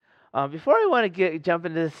Before I want to jump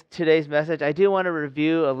into today's message, I do want to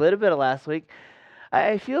review a little bit of last week.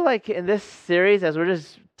 I feel like in this series, as we're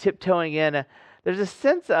just tiptoeing in, there's a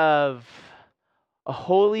sense of a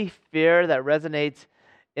holy fear that resonates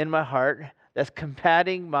in my heart that's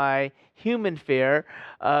combating my human fear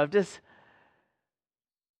of just,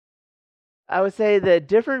 I would say, the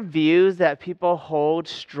different views that people hold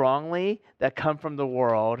strongly that come from the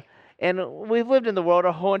world. And we've lived in the world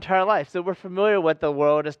our whole entire life, so we're familiar with what the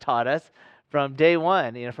world has taught us from day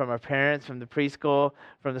one, from our parents, from the preschool,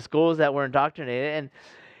 from the schools that we're indoctrinated.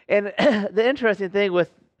 And the interesting thing with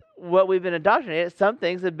what we've been indoctrinated, some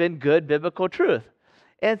things have been good biblical truth,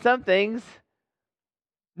 and some things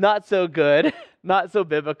not so good, not so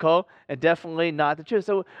biblical, and definitely not the truth.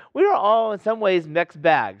 So we are all in some ways mixed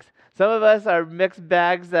bags. Some of us are mixed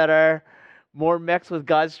bags that are more mixed with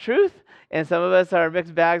God's truth, and some of us are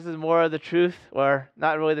mixed bags with more of the truth, or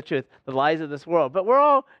not really the truth, the lies of this world. But we're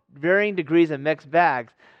all varying degrees of mixed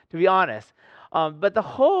bags, to be honest. But the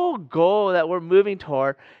whole goal that we're moving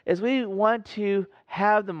toward is we want to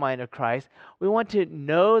have the mind of Christ. We want to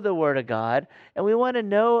know the Word of God, and we want to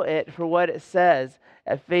know it for what it says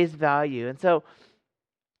at face value. And so,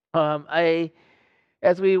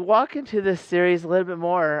 as we walk into this series a little bit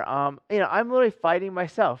more, I'm literally fighting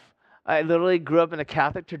myself. I literally grew up in a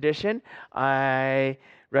Catholic tradition. I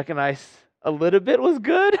recognize a little bit was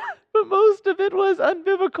good, but most of it was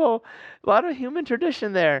unbiblical. A lot of human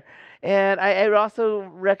tradition there. And I also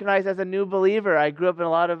recognize as a new believer, I grew up in a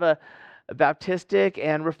lot of Baptistic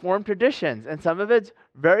and Reformed traditions, and some of it's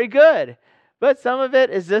very good, but some of it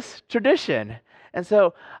is just tradition. And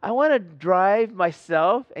so I want to drive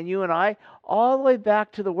myself and you and I all the way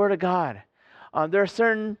back to the Word of God. There are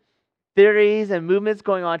certain theories and movements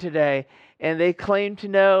going on today, and they claim to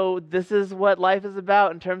know this is what life is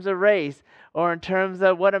about in terms of race, or in terms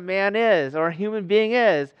of what a man is, or a human being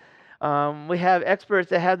is. We have experts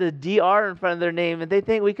that have the DR in front of their name, and they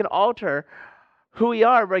think we can alter who we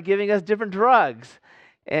are by giving us different drugs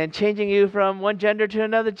and changing you from one gender to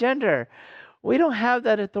another gender. We don't have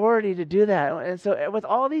that authority to do that. And so with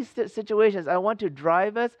all these situations, I want to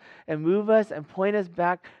drive us and move us and point us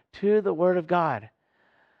back to the Word of God.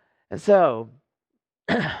 And so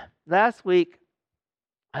last week,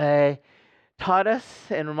 I taught us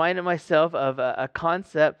and reminded myself of a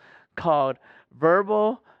concept called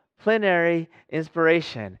verbal plenary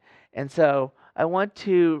inspiration. And so I want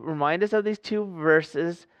to remind us of these two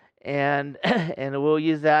verses, and we'll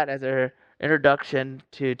use that as our introduction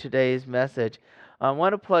to today's message. I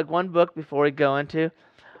want to plug one book before we go into.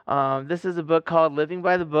 This is a book called Living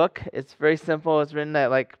by the Book. It's very simple. It's written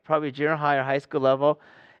at probably junior high or high school level.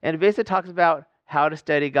 And it basically talks about how to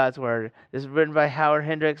study God's Word. This is written by Howard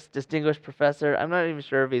Hendricks, distinguished professor. I'm not even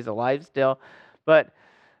sure if he's alive still, but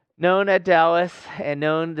known at Dallas, and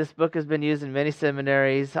this book has been used in many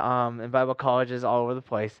seminaries and Bible colleges all over the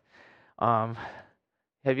place. Have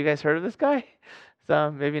you guys heard of this guy?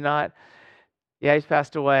 Some, maybe not. Yeah, he's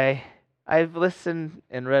passed away. I've listened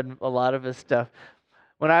and read a lot of his stuff.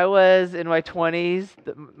 When I was in my 20s,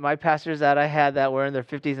 my pastors that I had that were in their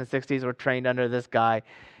 50s and 60s were trained under this guy.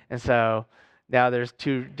 And so now there's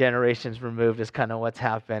 2 generations removed is kind of what's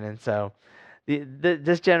happened. And so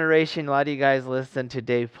this generation, a lot of you guys listen to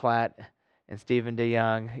Dave Platt and Stephen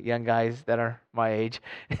DeYoung, young guys that are my age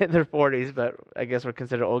in their 40s, but I guess we're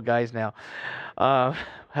considered old guys now.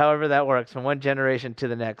 However that works, from one generation to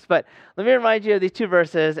the next. But let me remind you of these 2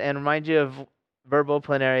 verses and remind you of verbal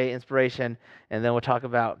plenary inspiration, and then we'll talk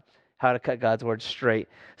about how to cut God's Word straight.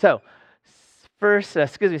 So, 2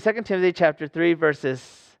 Timothy chapter 3,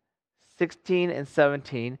 verses 16 and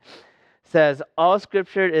 17 says, all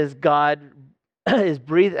Scripture is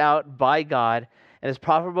breathed out by God and is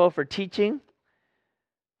profitable for teaching,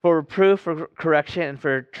 for reproof, for correction, and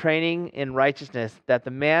for training in righteousness, that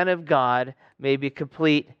the man of God may be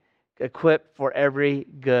complete, equipped for every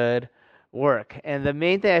good work. And the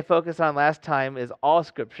main thing I focused on last time is all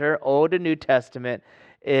Scripture, Old and New Testament,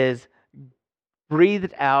 is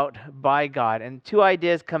breathed out by God. And 2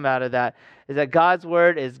 ideas come out of that, is that God's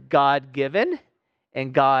Word is God-given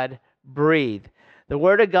and God-breathed. The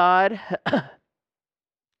Word of God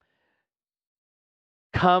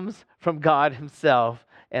comes from God Himself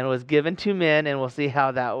and was given to men, and we'll see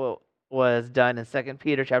how that was done in 2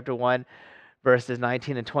 Peter chapter 1, verses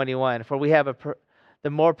 19 and 21. For we have the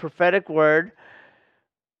more prophetic word,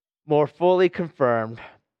 more fully confirmed,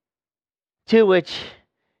 to which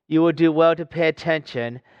you will do well to pay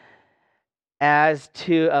attention as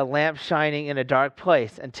to a lamp shining in a dark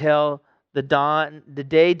place until the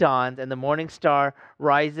day dawns and the morning star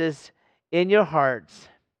rises in your hearts,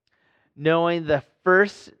 knowing this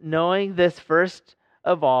first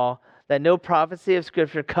of all that no prophecy of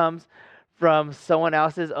Scripture comes from someone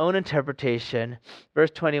else's own interpretation.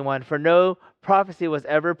 Verse 21, for no prophecy was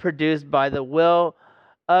ever produced by the will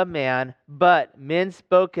of man, but men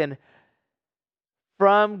spoken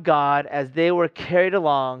from God as they were carried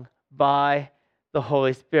along by the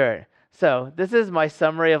Holy Spirit. So this is my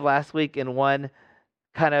summary of last week in one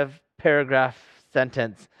kind of paragraph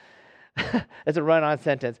sentence. It's a run-on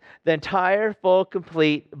sentence. The entire full,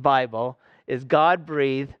 complete Bible is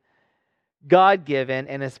God-breathed, God-given,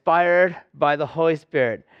 and inspired by the Holy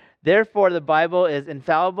Spirit. Therefore, the Bible is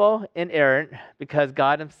infallible, inerrant, because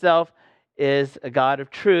God himself is a God of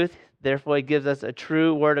truth. Therefore, he gives us a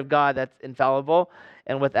true word of God that's infallible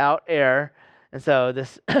and without error. And so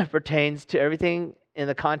this pertains to everything in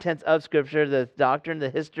the contents of Scripture, the doctrine, the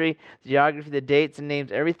history, the geography, the dates and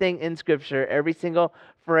names, everything in Scripture, every single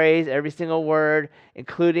phrase, every single word,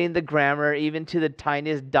 including the grammar, even to the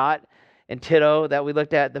tiniest dot and tittle that we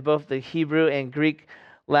looked at, both the Hebrew and Greek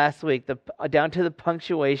last week, down to the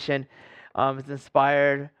punctuation, is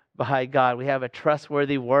inspired by God. We have a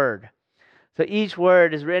trustworthy word. So each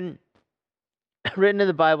word is written in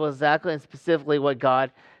the Bible exactly and specifically what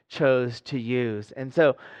God chose to use. And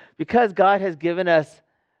so because God has given us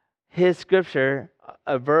his Scripture,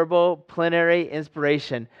 a verbal plenary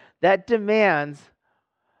inspiration, that demands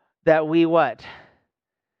that we what?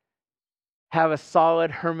 Have a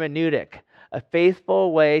solid hermeneutic, a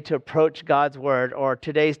faithful way to approach God's word, or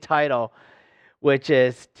today's title, which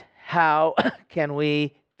is how can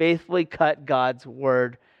we faithfully cut God's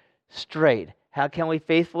word straight? How can we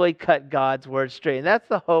faithfully cut God's word straight? And that's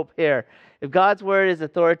the hope here. If God's word is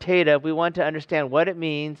authoritative, we want to understand what it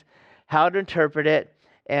means, how to interpret it,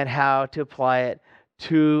 and how to apply it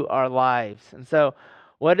to our lives. And so,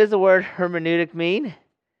 what does the word hermeneutic mean?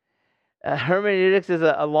 Hermeneutics is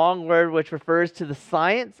a long word which refers to the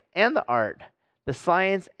science and the art. The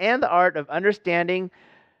science and the art of understanding,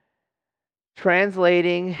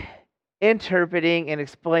 translating, interpreting, and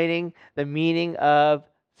explaining the meaning of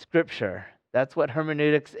Scripture. That's what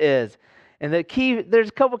hermeneutics is. And there's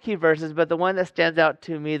a couple key verses, but the one that stands out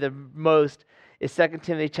to me the most is 2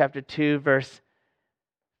 Timothy chapter 2, verse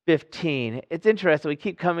 15. It's interesting. We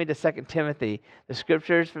keep coming to 2 Timothy. The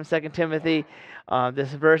scriptures from 2 Timothy, this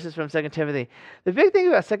verse is from 2 Timothy. The big thing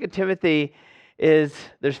about 2 Timothy is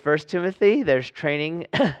there's 1 Timothy, there's training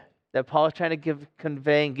that Paul is trying to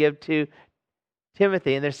convey and give to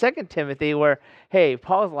Timothy. And there's 2 Timothy where, hey,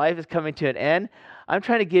 Paul's life is coming to an end. Paul's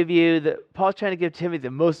trying to give Timothy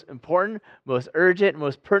the most important, most urgent,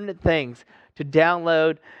 most pertinent things to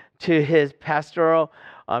download to his pastoral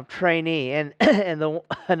trainee. And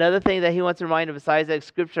another thing that he wants to remind him besides that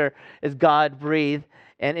Scripture is God-breathed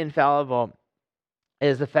and infallible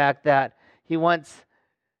is the fact that he wants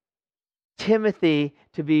Timothy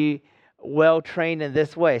to be well trained in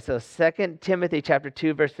this way. So 2 Timothy chapter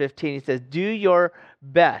 2, verse 15, he says, do your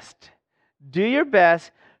best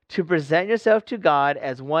to present yourself to God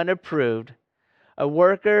as one approved, a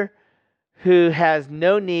worker who has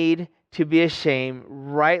no need to be ashamed,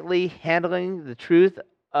 rightly handling the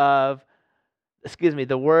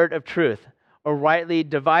word of truth, or rightly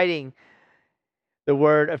dividing the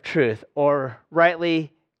word of truth, or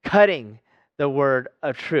rightly cutting the word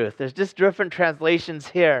of truth. There's just different translations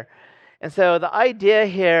here. And so the idea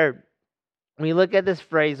here, when you look at this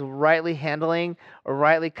phrase, rightly handling, or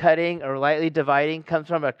rightly cutting, or rightly dividing, comes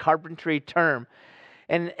from a carpentry term.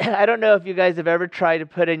 And I don't know if you guys have ever tried to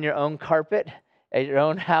put in your own carpet at your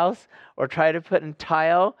own house, or try to put in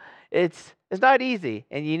tile. It's not easy,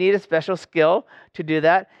 and you need a special skill to do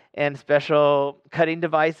that, and special cutting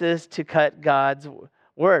devices to cut God's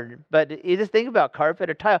word. But you just think about carpet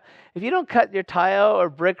or tile. If you don't cut your tile or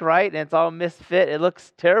brick right, and it's all misfit, it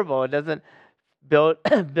looks terrible. It doesn't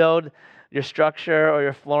build your structure or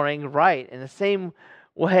your flooring right. In the same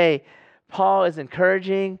way, Paul is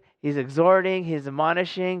encouraging, he's exhorting, he's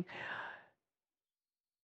admonishing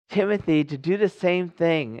Timothy to do the same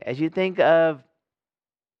thing. As you think of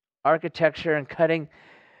architecture and cutting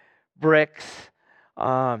bricks,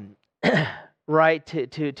 right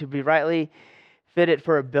to be rightly fitted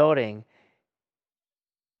for a building,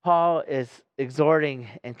 Paul is exhorting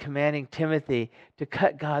and commanding Timothy to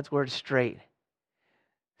cut God's word straight,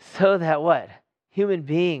 so that what? Human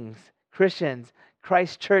beings, Christians,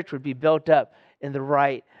 Christ's church would be built up in the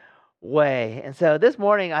right way. And so this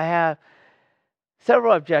morning I have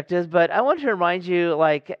several objectives, but I want to remind you,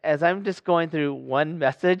 as I'm just going through one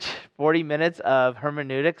message, 40 minutes of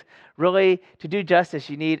hermeneutics, really, to do justice,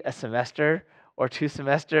 you need a semester or 2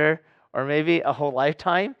 semesters or maybe a whole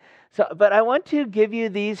lifetime. But I want to give you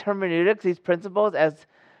these hermeneutics, these principles, as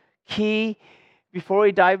key before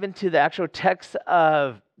we dive into the actual text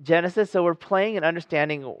of Genesis, so we're playing and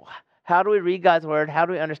understanding how do we read God's word, how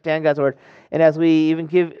do we understand God's word, and as we even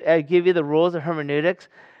give you the rules of hermeneutics,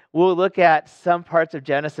 we'll look at some parts of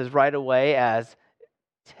Genesis right away as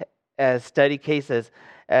study cases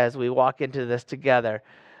as we walk into this together.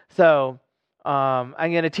 So I'm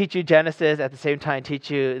going to teach you Genesis at the same time teach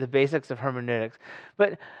you the basics of hermeneutics.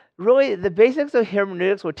 But really, the basics of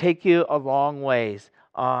hermeneutics will take you a long ways.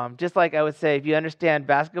 Just like I would say, if you understand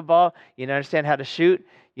basketball, you understand how to shoot,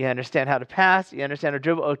 you understand how to pass, you understand how to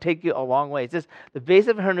dribble, it will take you a long ways. The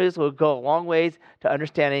basics of hermeneutics will go a long ways to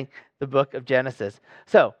understanding the book of Genesis.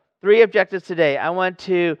 So, 3 objectives today. I want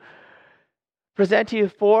to present to you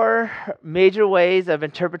 4 major ways of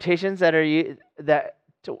interpretations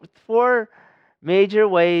four major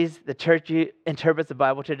ways the church interprets the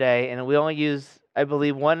Bible today, and we only use, I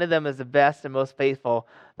believe, one of them is the best and most faithful.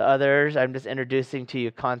 The others, I'm just introducing to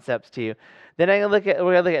you concepts to you. Then we're going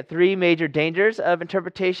to look at 3 major dangers of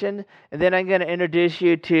interpretation, and then I'm going to introduce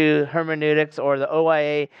you to hermeneutics, or the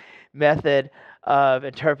OIA method of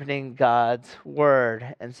interpreting God's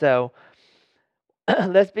word. And so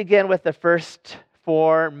let's begin with the first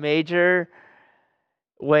 4 major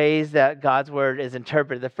ways that God's word is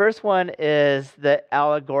interpreted. The first one is the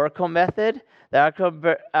allegorical method.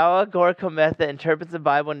 The allegorical method interprets the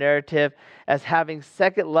Bible narrative as having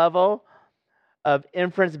second level of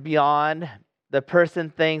inference beyond the person,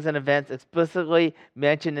 things, and events explicitly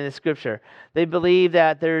mentioned in the scripture. They believe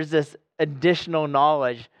that there's this additional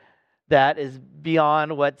knowledge that is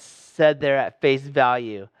beyond what's said there at face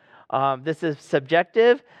value. This is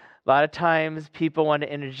subjective. A lot of times people want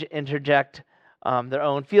to interject their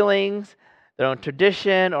own feelings, their own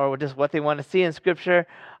tradition, or just what they want to see in Scripture.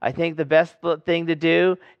 I think the best thing to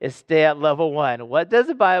do is stay at level 1. What does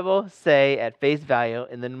the Bible say at face value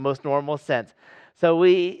in the most normal sense? So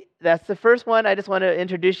that's the first one. I just want to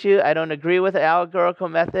introduce you. I don't agree with the allegorical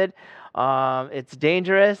method. It's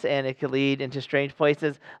dangerous and it could lead into strange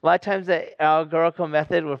places. A lot of times the allegorical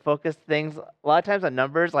method will focus things a lot of times on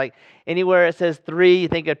numbers. Like anywhere it says 3, you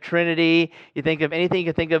think of Trinity, you think of anything you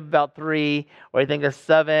can think of about 3, or you think of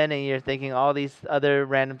 7 and you're thinking all these other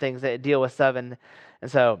random things that deal with 7.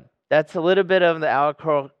 And so that's a little bit of the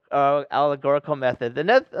allegorical method.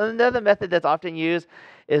 Another method that's often used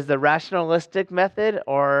is the rationalistic method,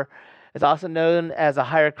 or it's also known as a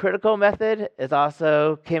hierarchical method. It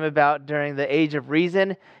also came about during the Age of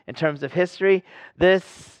Reason in terms of history.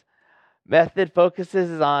 This method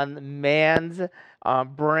focuses on man's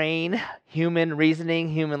brain, human reasoning,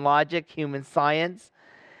 human logic, human science.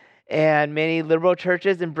 And many liberal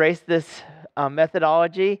churches embrace this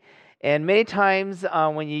methodology. And many times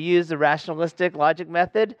when you use the rationalistic logic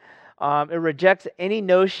method, it rejects any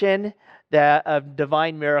notion of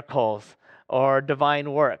divine miracles or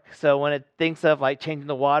divine work. So when it thinks of like changing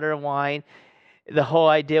the water and wine, the whole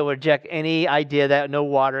idea will reject any idea that no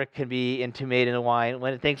water can be made into wine.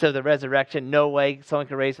 When it thinks of the resurrection, no way someone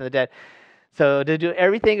can raise from the dead. So to do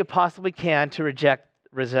everything it possibly can to reject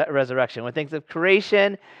resurrection. When it thinks of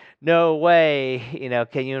creation, no way,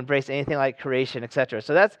 can you embrace anything like creation, etc.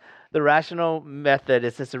 So that's the rational method,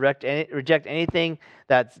 is to reject anything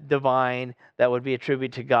that's divine that would be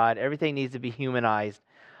attributed to God. Everything needs to be humanized.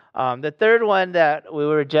 The third one that we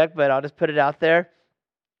will reject, but I'll just put it out there,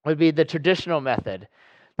 would be the traditional method.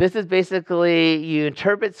 This is basically you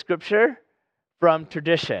interpret Scripture from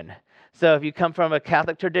tradition. So if you come from a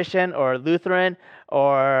Catholic tradition or Lutheran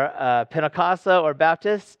or Pentecostal or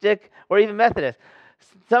Baptistic or even Methodist,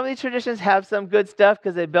 some of these traditions have some good stuff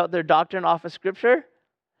because they built their doctrine off of Scripture,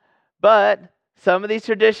 but some of these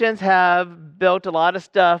traditions have built a lot of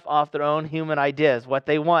stuff off their own human ideas, what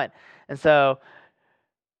they want. And so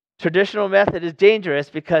traditional method is dangerous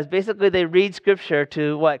because basically they read Scripture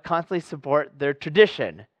to constantly support their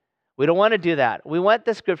tradition. We don't want to do that. We want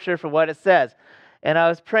the Scripture for what it says. And I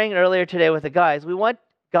was praying earlier today with the guys. We want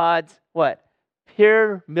God's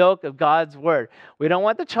pure milk of God's word. We don't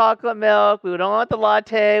want the chocolate milk. We don't want the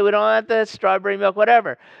latte. We don't want the strawberry milk,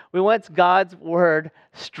 whatever. We want God's word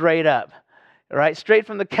straight up, all right? Straight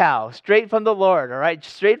from the cow, straight from the Lord, all right?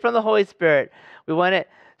 Straight from the Holy Spirit. We want it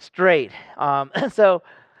straight. So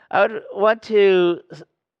I would want to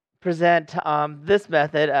present this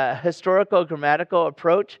method, a historical grammatical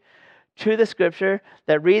approach to the Scripture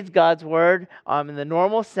that reads God's word in the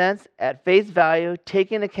normal sense at face value,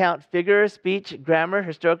 taking into account figure of speech, grammar,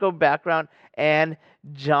 historical background, and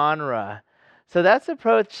genre. So that's the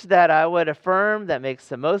approach that I would affirm that makes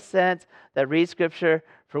the most sense, that reads Scripture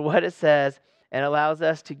for what it says and allows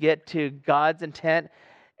us to get to God's intent.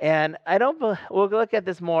 And we'll look at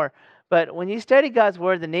this more, but when you study God's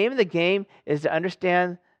word, the name of the game is to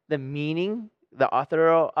understand the meaning the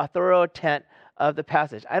authorial intent of the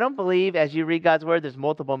passage. I don't believe as you read God's word, there's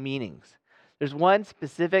multiple meanings. There's one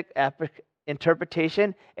specific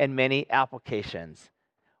interpretation and many applications.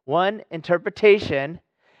 One interpretation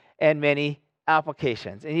and many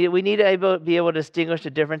applications. And we need to be able to distinguish the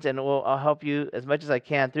difference, and I'll help you as much as I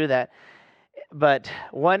can through that. But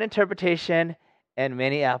one interpretation and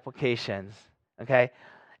many applications, okay?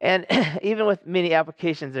 And even with many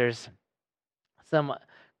applications, there's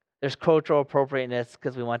cultural appropriateness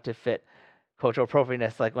because we want to fit cultural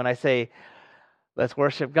appropriateness. Like when I say, let's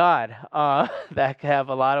worship God, that can have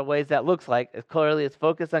a lot of ways that looks like. Clearly, it's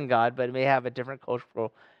focused on God, but it may have a different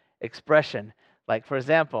cultural expression. Like, for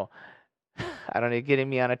example, I don't need getting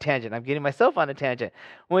me on a tangent. I'm getting myself on a tangent.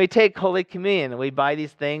 When we take Holy Communion, we buy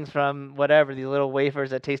these things from whatever, these little wafers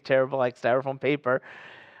that taste terrible like styrofoam paper.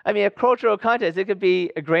 I mean, a cultural context, it could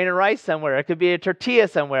be a grain of rice somewhere. It could be a tortilla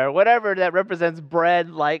somewhere, whatever that represents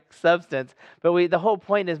bread-like substance. But the whole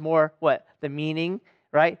point is more what? The meaning,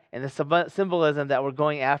 right? And the symbolism that we're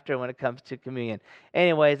going after when it comes to communion.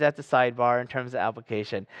 Anyways, that's a sidebar in terms of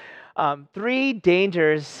application. 3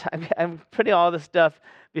 dangers. I'm putting all this stuff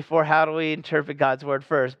before how do we interpret God's word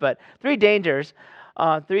first. But 3 dangers.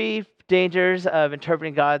 3 dangers of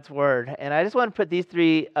interpreting God's word. And I just want to put these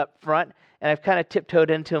 3 up front. And I've kind of tiptoed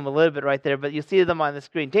into them a little bit right there, but you see them on the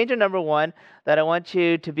screen. Danger number 1 that I want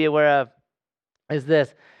you to be aware of is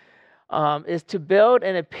this, is to build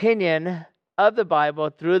an opinion of the Bible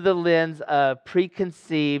through the lens of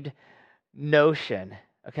preconceived notion,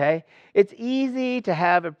 okay? It's easy to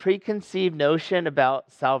have a preconceived notion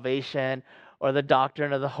about salvation or the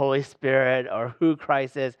doctrine of the Holy Spirit or who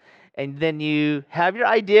Christ is, and then you have your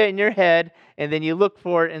idea in your head, and then you look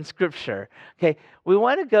for it in Scripture. Okay, we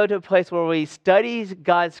want to go to a place where we study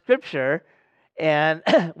God's Scripture, and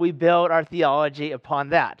we build our theology upon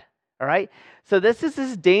that. All right? So this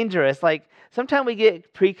is dangerous. Like, sometimes we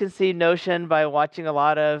get preconceived notion by watching a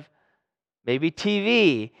lot of maybe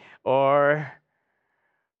TV, or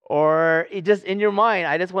it just in your mind,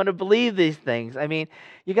 I just want to believe these things. I mean,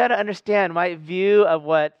 you got to understand my view of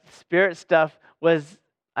what spirit stuff was,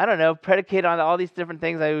 I don't know, predicated on all these different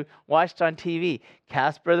things I watched on TV.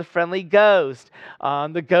 Casper the Friendly Ghost,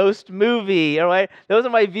 the Ghost movie, all right? Those are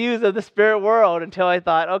my views of the spirit world until I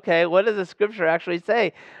thought, okay, what does the Scripture actually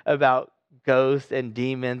say about ghosts and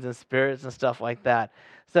demons and spirits and stuff like that?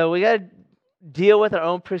 So we got to deal with our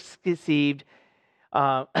own preconceived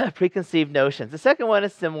notions. The second one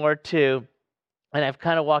is similar to, and I've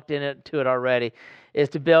kind of walked into it already, is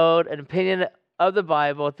to build an opinion of the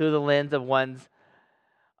Bible through the lens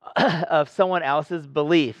of someone else's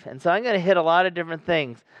belief. And so I'm going to hit a lot of different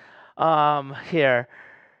things here.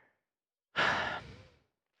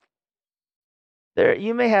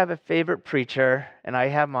 You may have a favorite preacher, and I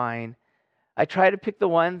have mine. I try to pick the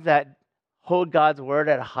ones that hold God's word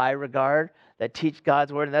at a high regard, that teach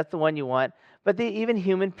God's word, and that's the one you want. But even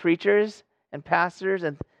human preachers and pastors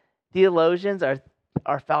and theologians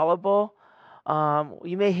are fallible.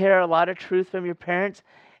 You may hear a lot of truth from your parents,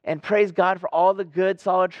 and praise God for all the good,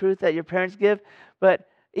 solid truth that your parents give. But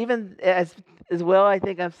even as well, I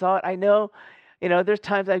think I've saw it. I know, there's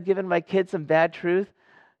times I've given my kids some bad truth.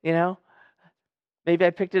 Maybe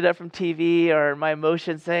I picked it up from TV, or my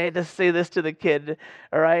emotions say, just say this to the kid,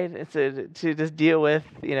 all right? And to just deal with,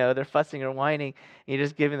 they're fussing or whining. And you're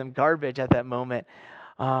just giving them garbage at that moment.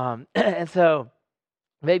 And so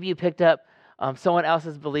maybe you picked up someone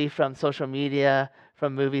else's belief from social media,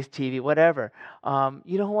 from movies, TV, whatever.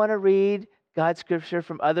 You don't want to read God's Scripture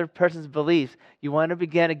from other person's beliefs. You want to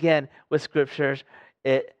begin again with Scriptures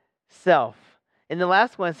itself. And the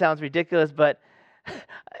last one sounds ridiculous, but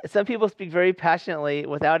some people speak very passionately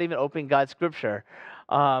without even opening God's Scripture.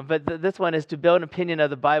 But this one is to build an opinion of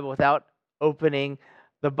the Bible without opening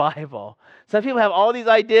the Bible. Some people have all these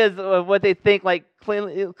ideas of what they think, like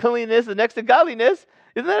cleanliness is next to godliness.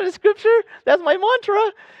 Isn't that a Scripture? That's my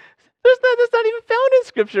mantra. That's not even found in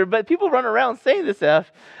Scripture, but people run around saying this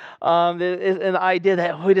stuff. And the idea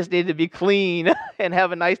that we just need to be clean and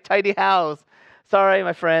have a nice, tidy house. Sorry,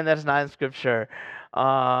 my friend, that's not in Scripture.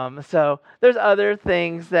 So there's other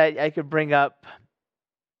things that I could bring up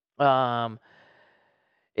in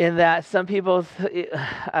that some people,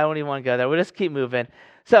 I don't even want to go there. We'll just keep moving.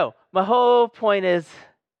 So my whole point is,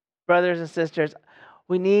 brothers and sisters,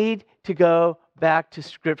 we need to go back to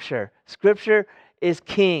Scripture. Scripture is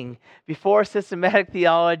king. Before systematic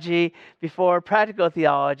theology, before practical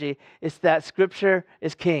theology, it's that Scripture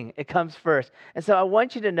is king. It comes first. And so I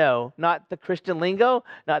want you to know, not the Christian lingo,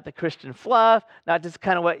 not the Christian fluff, not just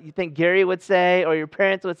kind of what you think Gary would say or your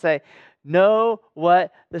parents would say. Know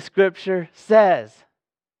what the Scripture says.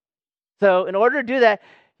 So in order to do that,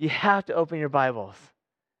 you have to open your Bibles.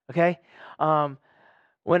 Okay?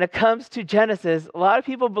 When it comes to Genesis, a lot of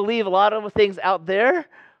people believe a lot of things out there,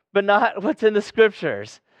 but not what's in the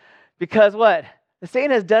scriptures. Because what?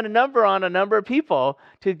 Satan has done a number of people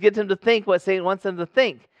to get them to think what Satan wants them to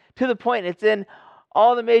think. To the point, it's in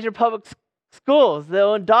all the major public schools.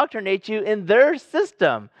 They'll indoctrinate you in their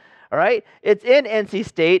system. All right? It's in NC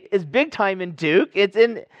State. It's big time in Duke. It's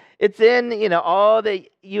in all the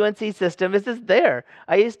UNC system. It's just there.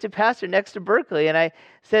 I used to pastor next to Berkeley, and I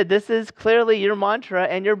said, this is clearly your mantra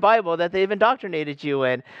and your Bible that they've indoctrinated you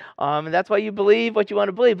in. And that's why you believe what you want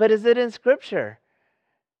to believe. But is it in Scripture?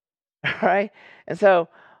 All right? And so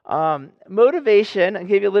motivation, I'll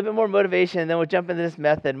give you a little bit more motivation, and then we'll jump into this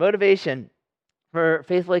method. Motivation for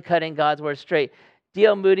faithfully cutting God's word straight.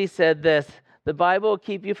 D.L. Moody said this: the Bible will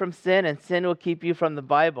keep you from sin, and sin will keep you from the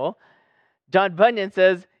Bible. John Bunyan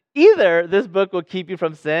says, either this book will keep you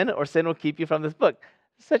from sin, or sin will keep you from this book.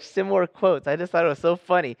 Such similar quotes. I just thought it was so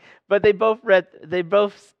funny. But they both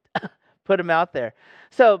put them out there.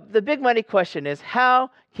 So the big money question is,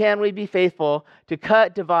 how can we be faithful to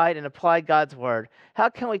cut, divide, and apply God's word? How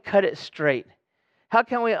can we cut it straight? How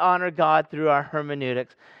can we honor God through our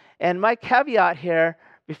hermeneutics? And my caveat here,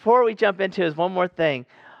 before we jump into, is one more thing.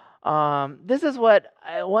 This is what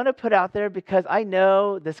I want to put out there because I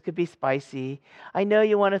know this could be spicy. I know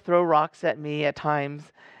you want to throw rocks at me at times.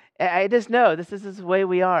 I just know this is the way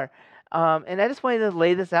we are. And I just wanted to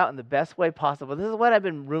lay this out in the best way possible. This is what I've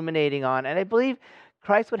been ruminating on. And I believe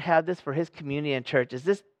Christ would have this for his community and church. Is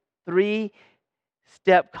this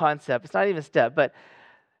 3-step concept? It's not even a step, but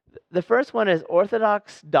the first one is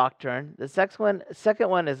orthodox doctrine. The second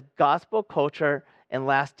one is gospel culture and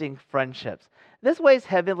lasting friendships. This weighs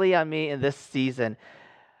heavily on me in this season.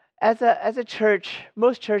 As a church,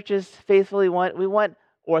 most churches faithfully want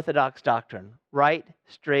orthodox doctrine, right,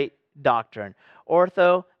 straight doctrine.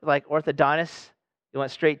 Ortho, like orthodontist, you want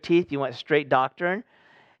straight teeth, you want straight doctrine.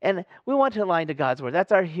 And we want to align to God's word.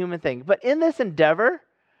 That's our human thing. But in this endeavor,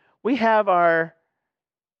 we have our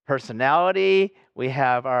personality, we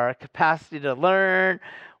have our capacity to learn,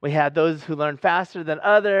 we have those who learn faster than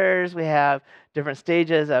others, we have different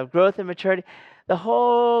stages of growth and maturity. The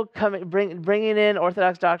whole bringing in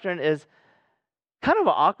Orthodox doctrine is kind of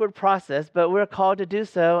an awkward process, but we're called to do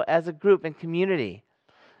so as a group and community.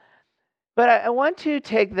 But I want to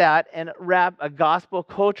take that and wrap a gospel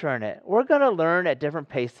culture in it. We're going to learn at different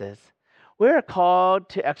paces. We're called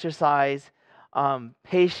to exercise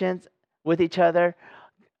patience with each other.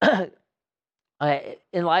 In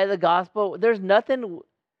light of the gospel, there's nothing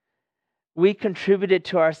we contributed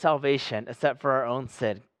to our salvation except for our own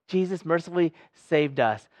sin. Jesus mercifully saved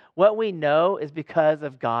us. What we know is because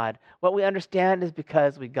of God. What we understand is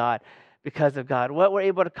because of God. What we're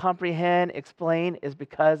able to comprehend, explain is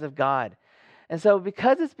because of God. And so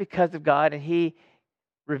because it's because of God and he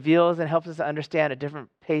reveals and helps us to understand at different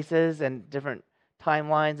paces and different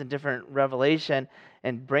timelines and different revelation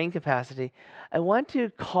and brain capacity, I want to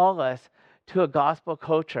call us to a gospel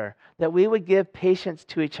culture that we would give patience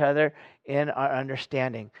to each other in our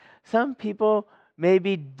understanding. Some people may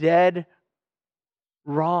be dead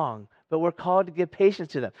wrong, but we're called to give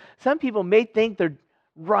patience to them. Some people may think they're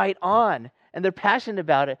right on and they're passionate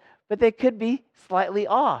about it, but they could be slightly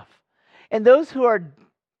off. And those who are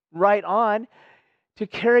right on, to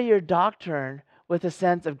carry your doctrine with a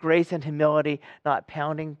sense of grace and humility, not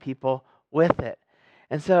pounding people with it.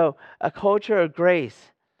 And so a culture of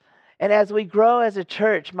grace. And as we grow as a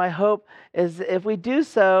church, my hope is if we do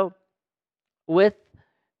so with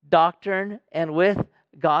doctrine and with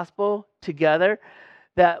gospel together,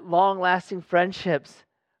 that long-lasting friendships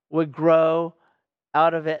would grow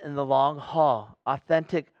out of it in the long haul.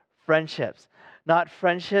 Authentic friendships. Not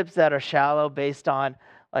friendships that are shallow based on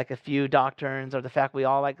like a few doctrines or the fact we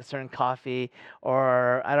all like a certain coffee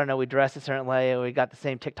or, I don't know, we dress a certain way or we got the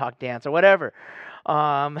same TikTok dance or whatever.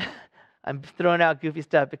 I'm throwing out goofy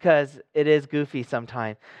stuff because it is goofy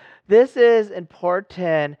sometimes. This is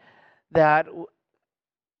important that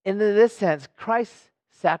in this sense, Christ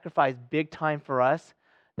sacrificed big time for us,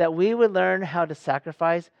 that we would learn how to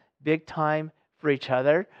sacrifice big time for each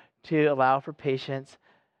other to allow for patience,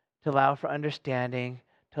 to allow for understanding,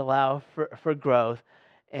 to allow for growth.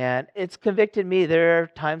 And it's convicted me. There are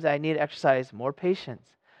times that I need to exercise more patience.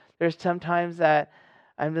 There's some times that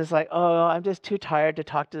I'm just like, oh, I'm just too tired to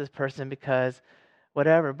talk to this person because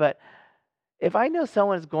whatever. But if I know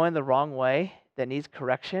someone is going the wrong way that needs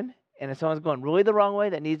correction, and if someone's going really the wrong way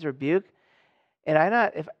that needs rebuke, and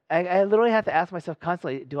I literally have to ask myself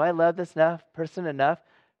constantly, do I love this person enough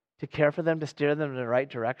to care for them, to steer them in the right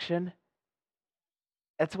direction?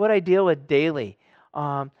 That's what I deal with daily.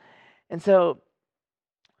 And so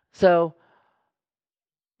So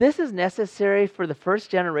this is necessary for the first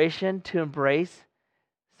generation to embrace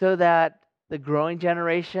so that the growing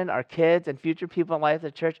generation, our kids and future people in life of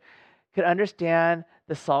the church, could understand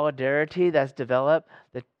the solidarity that's developed,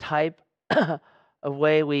 the type of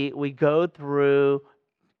way we go through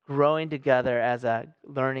growing together as a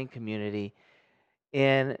learning community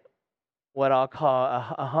in what I'll call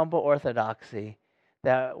a humble orthodoxy,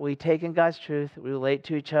 that we take in God's truth, we relate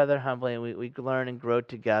to each other humbly, and we learn and grow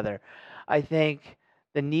together. I think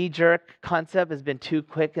the knee-jerk concept has been too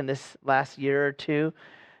quick in this last year or two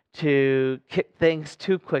to kick things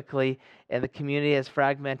too quickly, and the community is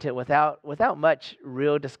fragmented without much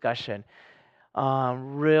real discussion,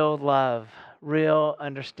 real love, real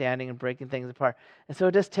understanding, and breaking things apart. And so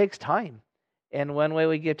it just takes time. And one way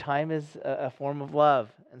we give time is a form of love.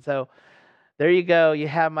 And so there you go. You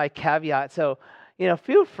have my caveat. So,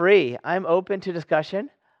 feel free. I'm open to discussion.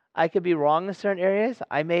 I could be wrong in certain areas.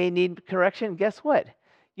 I may need correction. Guess what?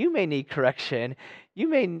 You may need correction. You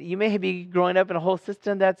may be growing up in a whole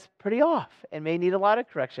system that's pretty off and may need a lot of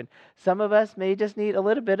correction. Some of us may just need a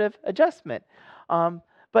little bit of adjustment.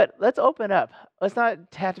 But let's open up. Let's not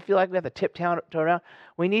have to feel like we have to tiptoe around.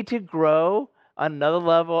 We need to grow on another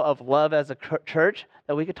level of love as a church,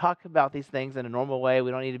 that we could talk about these things in a normal way. We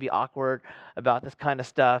don't need to be awkward about this kind of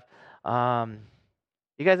stuff.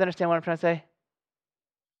 You guys understand what I'm trying to say?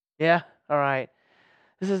 Yeah? All right.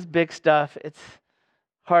 This is big stuff. It's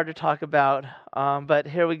hard to talk about, but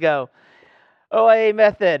here we go. OIA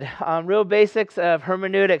method, real basics of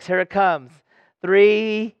hermeneutics. Here it comes.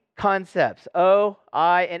 3 concepts, O,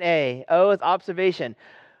 I, and A. O is observation.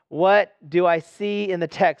 What do I see in the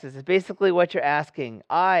text? This is basically what you're asking.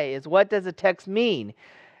 I is, what does the text mean?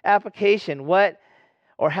 Application,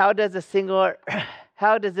 how does this singular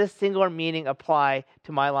meaning apply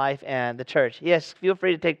to my life and the church? Yes, feel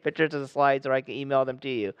free to take pictures of the slides, or I can email them to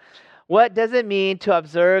you. What does it mean to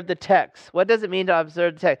observe the text? What does it mean to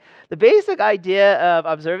observe the text? The basic idea of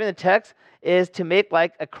observing the text is to make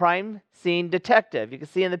like a crime scene detective. You can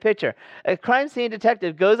see in the picture. A crime scene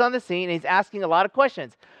detective goes on the scene and he's asking a lot of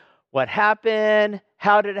questions. What happened?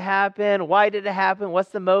 How did it happen? Why did it happen? What's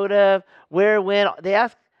the motive? Where, when? They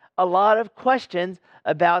ask a lot of questions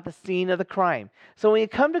about the scene of the crime. So when you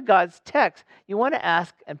come to God's text, you want to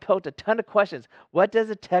ask and pose a ton of questions. What does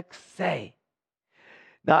the text say?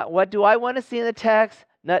 Not what do I want to see in the text,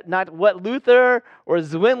 not what Luther or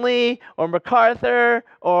Zwingli or MacArthur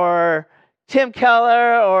or Tim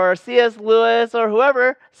Keller or C.S. Lewis or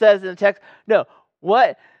whoever says in the text. No,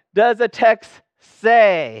 what does the text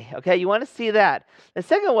say? Okay, you want to see that. The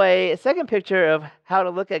second picture of how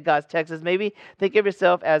to look at God's text is maybe think of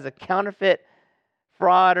yourself as a counterfeit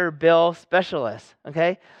fraud or bill specialist.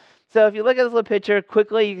 Okay, so if you look at this little picture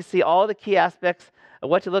quickly, you can see all the key aspects of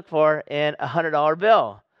what to look for in a $100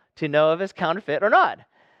 bill to know if it's counterfeit or not.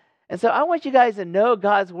 And so I want you guys to know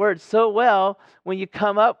God's word so well when you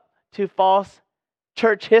come up to false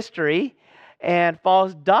church history and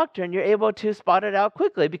false doctrine, you're able to spot it out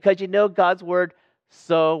quickly because you know God's word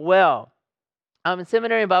so well. In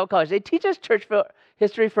seminary and Bible college, they teach us church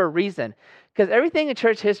history for a reason, because everything in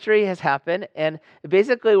church history has happened and it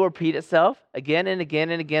basically will repeat itself again and again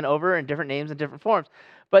and again over in different names and different forms.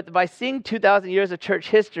 But by seeing 2,000 years of church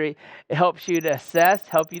history, it helps you to assess,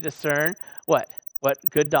 help you discern what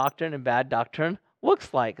good doctrine and bad doctrine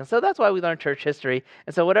looks like. And so that's why we learn church history.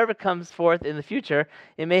 And so whatever comes forth in the future,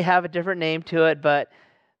 it may have a different name to it, but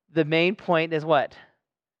the main point is what?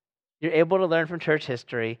 You're able to learn from church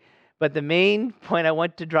history. But the main point I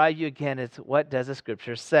want to drive you again is, what does the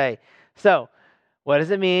scripture say? So what does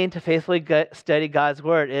it mean to faithfully study God's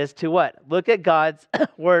word? Is to what? Look at God's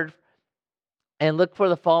word and look for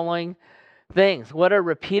the following things. What are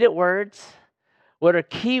repeated words? What are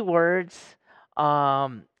key words?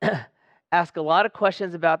 Ask a lot of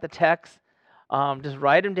questions about the text. Just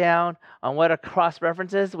write them down on what are cross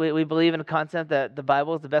references. We believe in the concept that the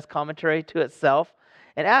Bible is the best commentary to itself.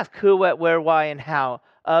 And ask who, what, where, why, and how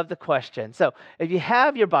of the question. So if you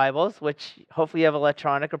have your Bibles, which hopefully you have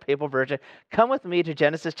electronic or paper version, come with me to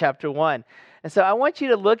Genesis chapter 1. And so I want you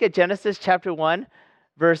to look at Genesis chapter 1,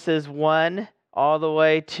 verses 1 all the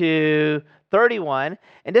way to 31,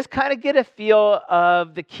 and just kind of get a feel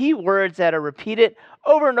of the key words that are repeated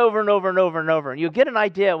over and over and over and over and over. And you'll get an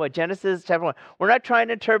idea of what Genesis chapter 1. We're not trying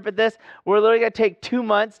to interpret this. We're literally going to take 2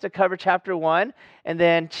 months to cover chapter 1, and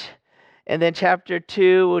then chapter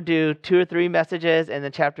 2, we'll do 2 or 3 messages, and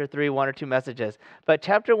then chapter 3, 1 or 2 messages. But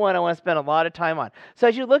chapter 1, I want to spend a lot of time on. So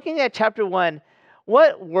as you're looking at chapter 1,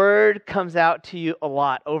 what word comes out to you a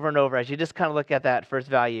lot over and over as you just kind of look at that first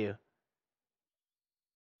value?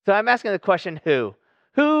 So I'm asking the question, who?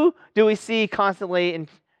 Who do we see constantly in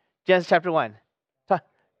Genesis chapter 1.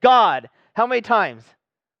 God. How many times?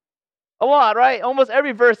 A lot, right? Almost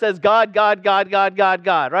every verse says God, God, God, God, God,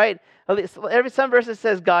 God, right? At least some verses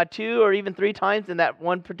says God 2 or even 3 times in that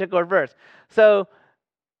one particular verse. So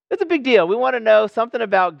it's a big deal. We want to know something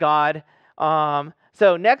about God.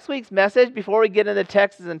 So next week's message, before we get into the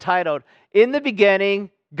text, is entitled, In the Beginning,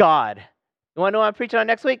 God. You want to know what I'm preaching on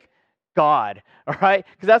next week? God, all right?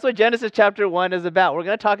 Because that's what Genesis chapter 1 is about. We're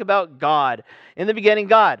going to talk about God. In the beginning,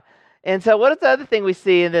 God. And so what is the other thing we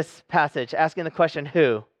see in this passage? Asking the question,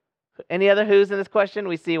 who? Any other who's in this question?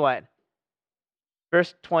 We see what?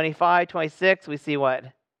 Verse 25, 26, we see what?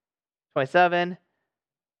 27.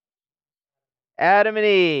 Adam and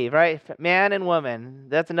Eve, right? Man and woman.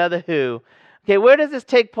 That's another who. Okay, where does this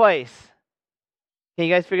take place? Can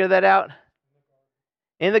you guys figure that out?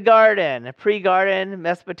 In the garden, pre-garden,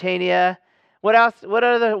 Mesopotamia. What else? What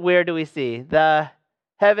other where do we see? The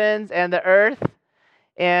heavens and the earth.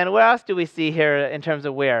 And what else do we see here in terms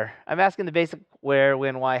of where? I'm asking the basic where,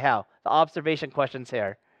 when, why, how. The observation questions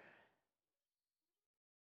here.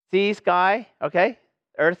 Sea, sky, okay?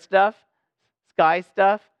 Earth stuff, sky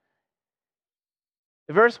stuff.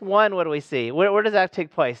 Verse 1, what do we see? Where does that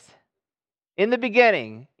take place? In the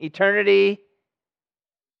beginning, eternity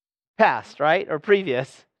past, right? Or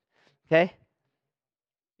previous, okay?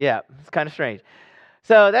 Yeah, it's kind of strange.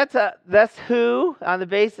 So that's who on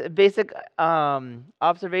the basic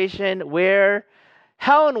observation. Where,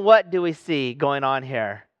 how, and what do we see going on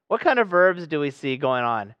here? What kind of verbs do we see going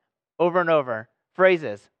on over and over?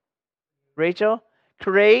 Phrases. Rachel,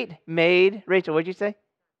 create, made. Rachel, what'd you say?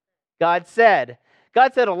 God said.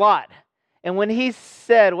 God said a lot. And when he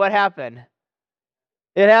said, what happened?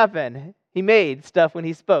 It happened. He made stuff when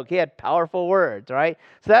he spoke. He had powerful words, right?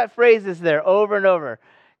 So that phrase is there over and over.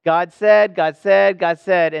 God said, God said, God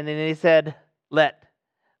said, and then he said, let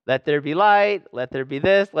there be light, let there be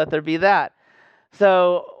this, let there be that.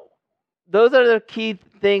 So those are the key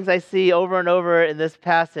things I see over and over in this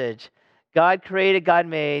passage. God created, God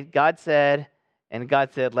made, God said, and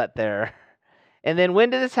God said, let there. And then when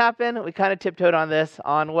did this happen? We kind of tiptoed on this,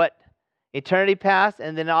 on what? Eternity past,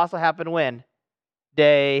 and then it also happened when?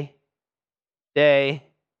 Day, day,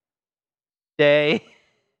 day,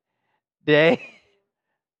 day,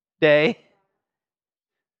 day.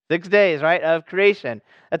 6 days, right, of creation.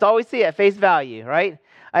 That's all we see at face value, right?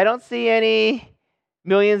 I don't see any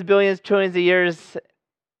millions, billions, trillions of years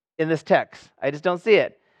in this text. I just don't see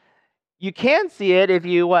it. You can see it if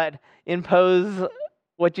you, impose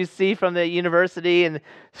what you see from the university and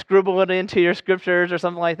scribble it into your scriptures or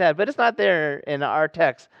something like that. But it's not there in our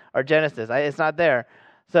text, our Genesis. It's not there.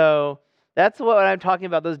 So that's what I'm talking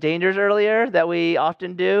about, those dangers earlier that we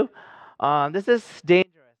often do. This is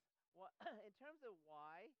dangerous. In terms of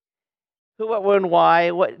why, who, what, when,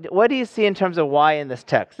 why, what do you see in terms of why in this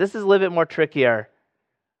text? This is a little bit more trickier.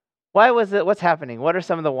 Why was it? What's happening? What are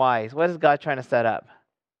some of the whys? What is God trying to set up?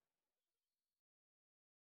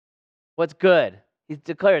 What's good? He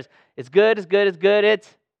declares, it's good, it's good, it's good, it's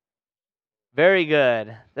very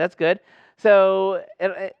good. That's good. So,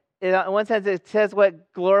 in one sense, it says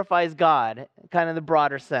what glorifies God, kind of the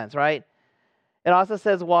broader sense, right? It also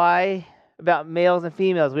says why about males and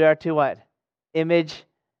females. We are to what? Image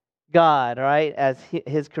God, right? As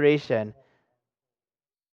his creation.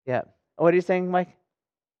 Yeah. What are you saying, Mike?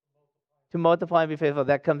 To multiply and be faithful.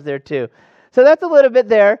 That comes there too. So that's a little bit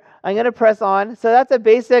there. I'm going to press on. So that's a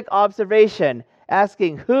basic observation.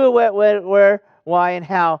 Asking who, what, where, why, and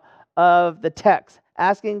how of the text.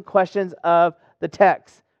 Asking questions of the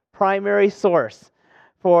text. Primary source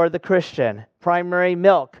for the Christian. Primary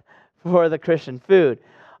milk for the Christian food.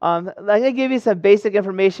 I'm going to give you some basic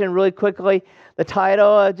information really quickly. The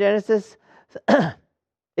title of Genesis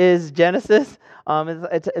is Genesis.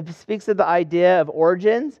 It speaks of the idea of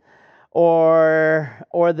origins or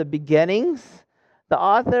the beginnings. The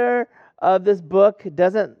author of this book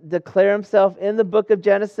doesn't declare himself in the book of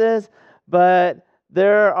Genesis, but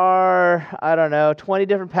there are, 20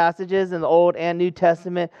 different passages in the Old and New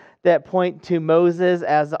Testament that point to Moses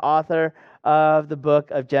as the author of the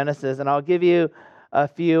book of Genesis. And I'll give you a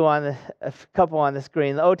couple on the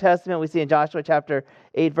screen. In the Old Testament, we see in Joshua chapter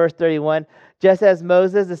 8, verse 31, just as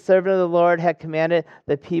Moses, the servant of the Lord, had commanded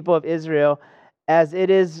the people of Israel, as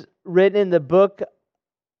it is written in the book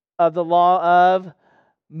of the law of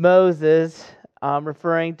Moses,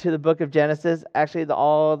 referring to the book of Genesis, actually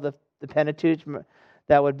all the Pentateuch,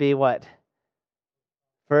 that would be what?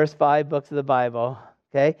 First 5 books of the Bible,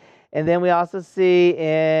 okay? And then we also see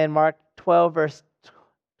in Mark 12, verse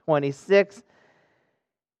 26,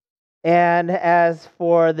 and as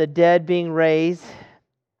for the dead being raised,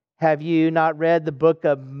 have you not read the book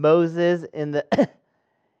of Moses in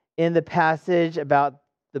in the passage about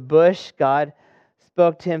the bush, God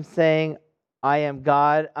spoke to him saying, I am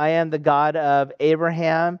God. I am the God of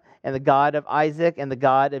Abraham and the God of Isaac and the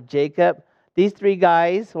God of Jacob. These three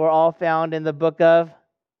guys were all found in the book of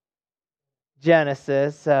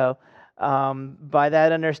Genesis. So by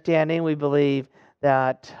that understanding, we believe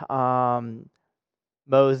that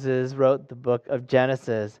Moses wrote the book of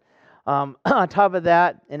Genesis. On top of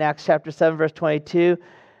that, in Acts chapter 7, verse 22,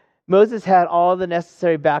 Moses had all the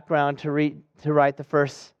necessary background to write the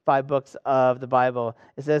first 5 books of the Bible.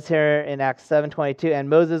 It says here in Acts 7:22, and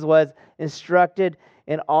Moses was instructed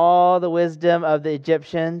in all the wisdom of the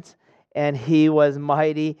Egyptians, and he was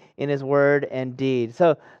mighty in his word and deed.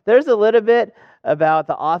 So there's a little bit about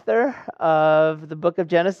the author of the book of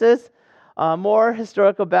Genesis. More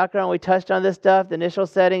historical background, we touched on this stuff. The initial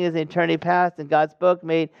setting is the eternity past, and God's book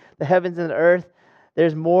made the heavens and the earth.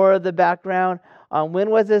 There's more of the background. When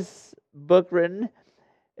was this book written?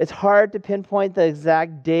 It's hard to pinpoint the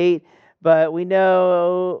exact date, but we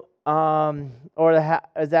know, or the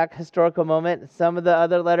exact historical moment. Some of the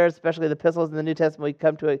other letters, especially the epistles in the New Testament, we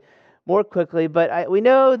come to it more quickly. But we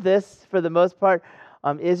know this for the most part.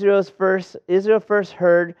 Israel first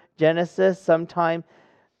heard Genesis sometime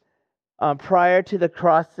prior to the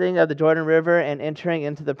crossing of the Jordan River and entering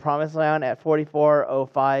into the Promised Land at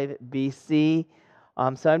 4405 BC.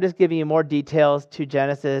 So I'm just giving you more details to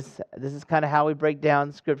Genesis. This is kind of how we break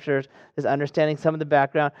down scriptures, is understanding some of the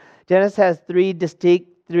background. Genesis has three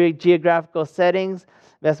geographical settings: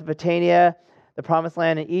 Mesopotamia, the Promised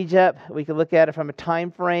Land, and Egypt. We can look at it from a time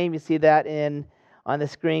frame. You see that on the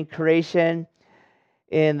screen. Creation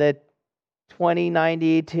in the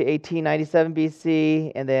 2090 to 1897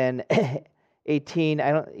 BC, and then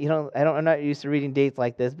I'm not used to reading dates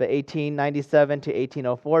like this, but 1897 to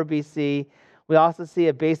 1804 BC. We also see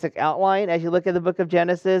a basic outline as you look at the book of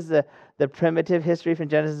Genesis, the primitive history from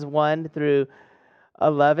Genesis 1 through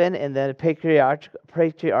 11, and then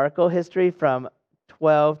patriarchal history from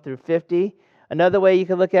 12 through 50. Another way you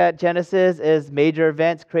can look at Genesis is major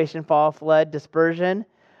events: creation, fall, flood, dispersion.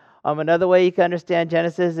 Another way you can understand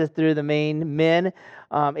Genesis is through the main men: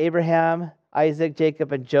 Abraham, Isaac,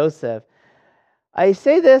 Jacob, and Joseph. I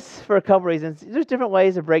say this for a couple reasons. There's different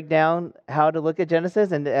ways to break down how to look at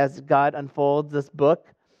Genesis and as God unfolds this book.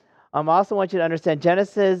 I also want you to understand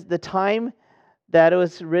Genesis, the time that it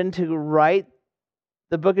was written to write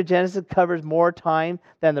the book of Genesis covers more time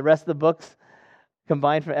than the rest of the books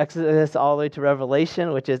combined from Exodus all the way to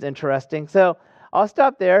Revelation, which is interesting. So I'll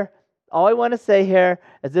stop there. All I want to say here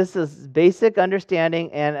is this is basic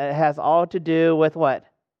understanding, and it has all to do with what?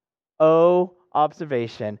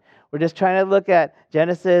 Observation. We're just trying to look at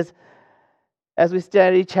Genesis as we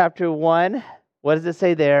study chapter 1. What does it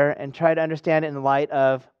say there? And try to understand it in light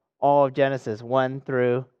of all of Genesis 1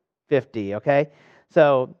 through 50, okay?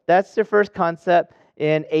 So that's the first concept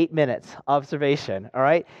in 8 minutes, observation, all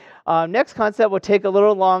right? Next concept will take a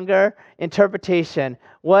little longer, interpretation.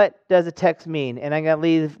 What does a text mean? And I'm going to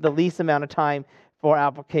leave the least amount of time for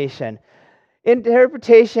application.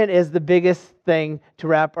 Interpretation is the biggest thing to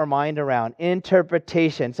wrap our mind around.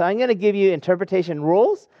 Interpretation. So I'm going to give you interpretation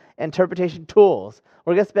rules, interpretation tools.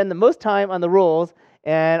 We're going to spend the most time on the rules,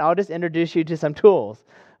 and I'll just introduce you to some tools.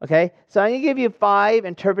 Okay? So I'm going to give you 5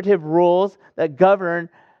 interpretive rules that govern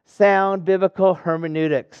sound biblical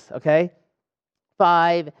hermeneutics. Okay?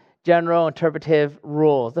 5 general interpretive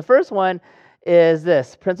rules. The first one is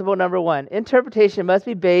this. Principle number 1. Interpretation must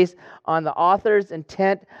be based on the author's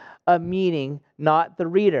intent of meaning, not the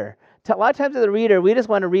reader. A lot of times as a reader, we just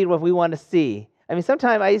want to read what we want to see. I mean,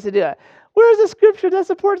 sometimes I used to do it. Where's the scripture that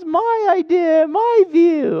supports my idea, my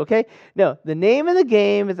view? Okay? No, the name of the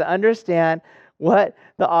game is to understand what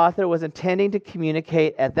the author was intending to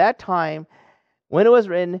communicate at that time when it was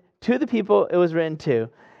written to the people it was written to.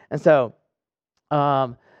 And so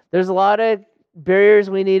there's a lot of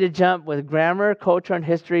barriers we need to jump with grammar, culture, and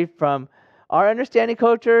history from our understanding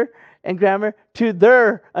culture and grammar to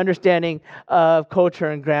their understanding of culture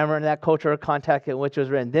and grammar and that cultural context in which it was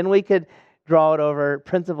written. Then we could draw it over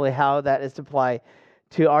principally how that is to apply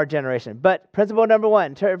to our generation. But principle number 1,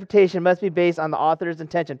 interpretation must be based on the author's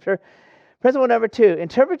intention. Principle number 2,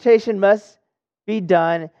 interpretation must be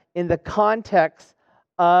done in the context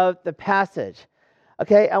of the passage.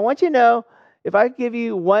 Okay, I want you to know, if I give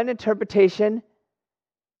you one interpretation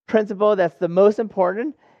principle that's the most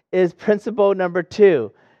important, is principle number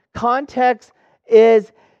 2. Context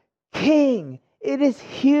is king. It is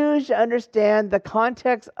huge to understand the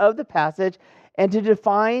context of the passage and to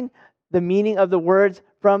define the meaning of the words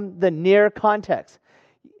from the near context.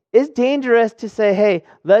 It's dangerous to say, hey,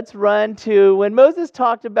 let's run to when Moses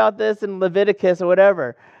talked about this in Leviticus or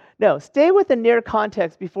whatever. No, stay with the near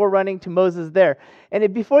context before running to Moses there.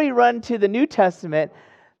 And before you run to the New Testament,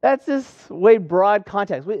 that's this way broad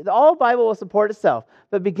context. All Bible will support itself,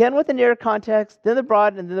 but begin with the near context, then the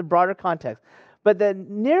broad, and then the broader context. But the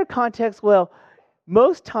near context will,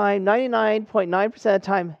 most time, 99.9% of the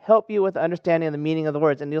time, help you with the understanding of the meaning of the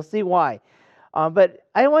words, and you'll see why. But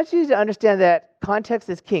I want you to understand that context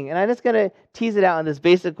is king, and I'm just going to tease it out in this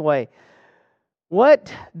basic way.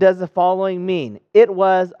 What does the following mean? It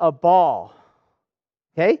was a ball.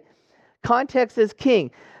 Okay? Context is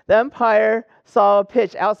king. The umpire saw a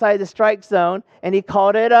pitch outside the strike zone, and he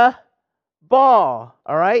called it a ball.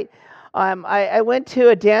 All right? I went to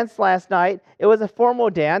a dance last night. It was a formal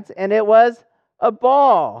dance, and it was a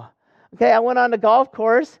ball. Okay, I went on the golf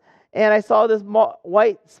course, and I saw this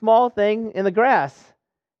white small thing in the grass.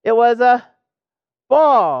 It was a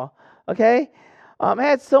ball. Okay? I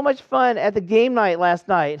had so much fun at the game night last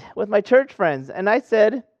night with my church friends, and I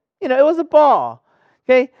said, it was a ball.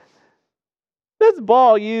 Okay? This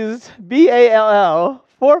ball used B-A-L-L,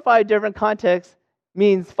 4 or 5 different contexts,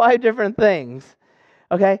 means 5 different things.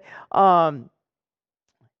 Okay? But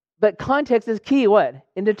context is key, what?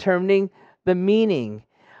 In determining the meaning.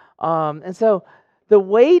 And so the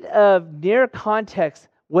weight of near context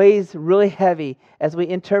weighs really heavy as we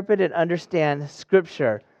interpret and understand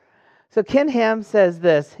Scripture. So Ken Ham says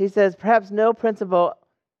this. He says, perhaps no principle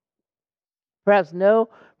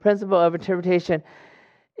of interpretation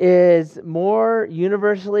is more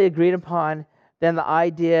universally agreed upon than the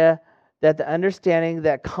idea that the understanding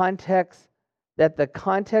that the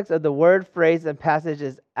context of the word, phrase, and passage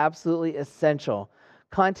is absolutely essential.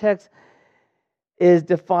 Context is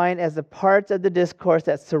defined as the parts of the discourse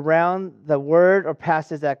that surround the word or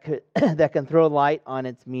passage that can throw light on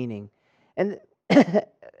its meaning. And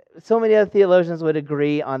so many other theologians would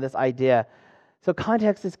agree on this idea. So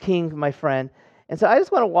context is king, my friend. And so I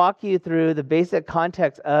just want to walk you through the basic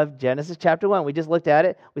context of Genesis chapter 1. We just looked at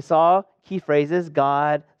it. We saw key phrases.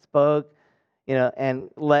 God spoke, and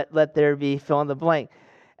let there be, fill in the blank.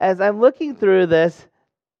 As I'm looking through this,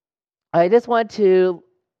 I just want to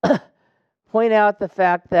point out the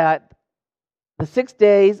fact that the 6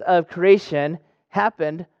 days of creation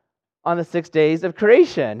happened on the 6 days of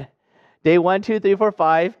creation. Day 1, 2, 3, 4,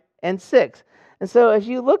 5, and 6. And so as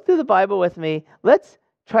you look through the Bible with me, let's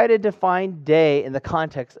try to define day in the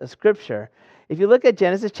context of Scripture. If you look at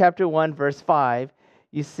Genesis chapter 1, verse 5,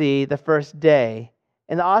 you see the first day.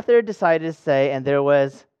 And the author decided to say, and there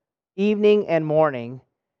was evening and morning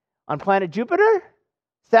on planet Jupiter,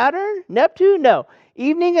 Saturn, Neptune? No.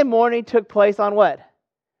 Evening and morning took place on what?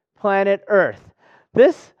 Planet Earth.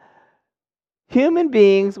 Human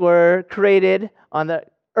beings were created on the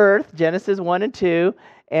Earth, Genesis 1 and 2,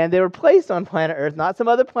 and they were placed on planet Earth, not some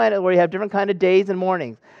other planet where you have different kind of days and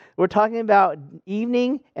mornings. We're talking about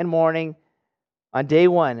evening and morning on day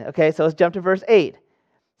 1. Okay, so let's jump to verse 8.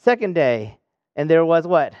 Second day, and there was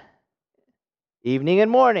what? Evening and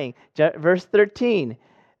morning. Verse 13.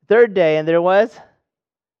 Third day, and there was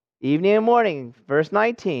evening and morning. Verse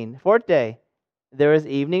 19. Fourth day, there was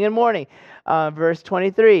evening and morning. Verse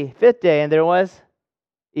 23. Fifth day, and there was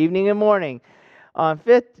evening and morning.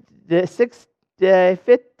 Fifth day,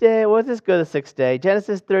 let's just go to the 6th day.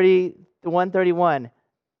 Genesis 31:31.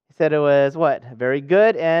 He said it was what? Very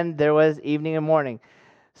good, and there was evening and morning.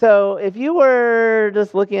 So if you were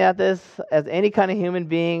just looking at this as any kind of human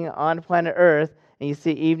being on planet Earth, and you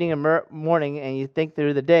see evening and morning, and you think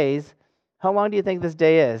through the days, how long do you think this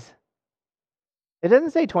day is? It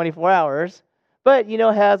doesn't say 24 hours, but it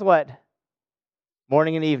has what?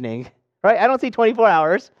 Morning and evening, right? I don't see 24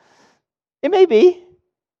 hours. It may be.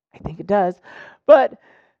 I think it does. But,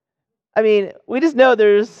 we just know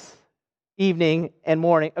there's evening and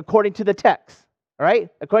morning according to the text, all right?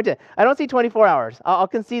 I don't see 24 hours. I'll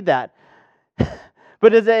concede that.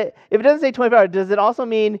 But if it doesn't say 24 hours, does it also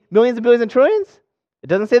mean millions and billions and trillions? It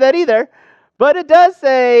doesn't say that either. But it does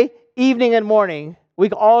say evening and morning. We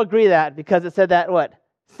can all agree that because it said that, what?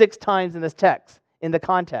 6 times in this text, in the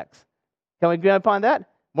context. Can we agree upon that?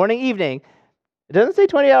 Morning, evening. It doesn't say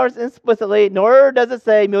 20 hours explicitly, nor does it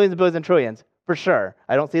say millions and billions and trillions, for sure.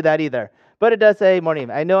 I don't see that either. But it does say morning.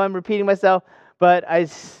 I know I'm repeating myself, but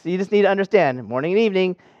you just need to understand, morning and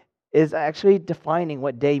evening is actually defining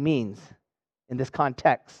what day means in this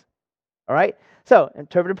context. All right? So,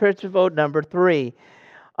 interpretive principle number 3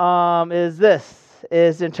 is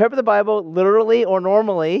to interpret the Bible literally or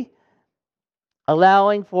normally,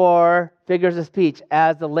 allowing for figures of speech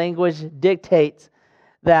as the language dictates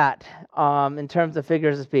that in terms of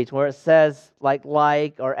figures of speech, where it says like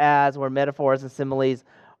or as, where metaphors and similes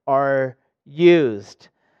are used.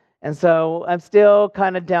 And so I'm still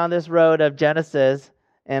kind of down this road of Genesis,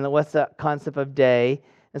 and what's the concept of day.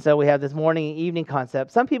 And so we have this morning and evening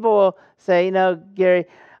concept. Some people will say, Gary,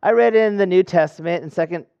 I read in the New Testament in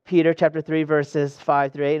 2 Peter chapter 3, verses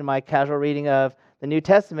 5 through 8 in my casual reading of the New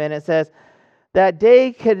Testament. It says that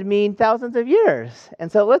day could mean thousands of years. And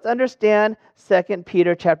so let's understand 2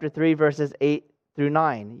 Peter chapter 3, verses 8 through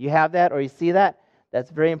 9. You have that or you see that? That's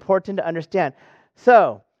very important to understand.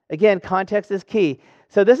 So, again, context is key.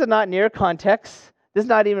 So this is not near context. This is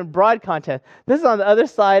not even broad context. This is on the other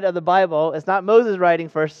side of the Bible. It's not Moses writing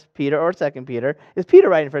 1 Peter or 2 Peter. It's Peter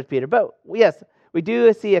writing 1 Peter. But yes, we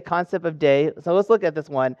do see a concept of day. So let's look at this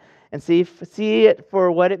one and see it for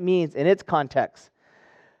what it means in its context.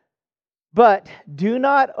 But do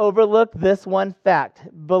not overlook this one fact,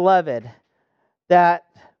 beloved, that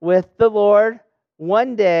with the Lord,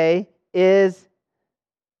 one day is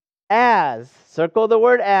circle the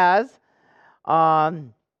word as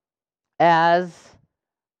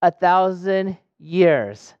 1,000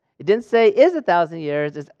 years. It didn't say is 1,000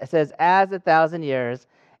 years, it says as 1,000 years,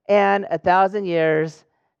 and 1,000 years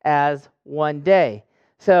as one day.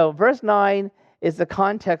 So verse 9 is the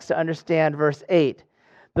context to understand verse 8.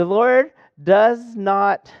 The Lord is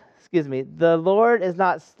not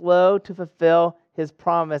slow to fulfill his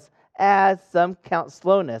promise, as some count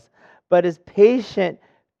slowness, but is patient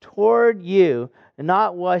toward you,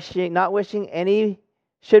 not wishing any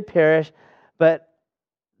should perish, but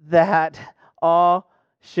that all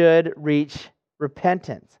should reach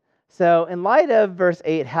repentance. So in light of verse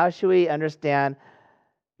 8, how should we understand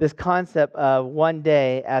this concept of one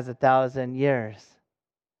day as 1,000 years?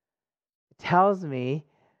 It tells me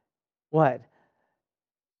what?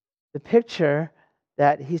 The picture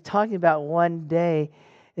that he's talking about one day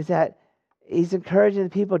is that he's encouraging the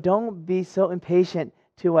people, don't be so impatient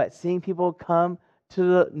to what? Seeing people come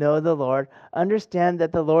to know the Lord. Understand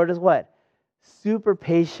that the Lord is what? Super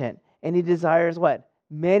patient. And he desires what?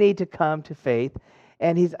 Many to come to faith.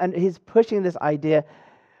 And he's pushing this idea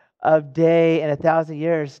of day and 1,000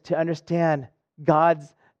 years to understand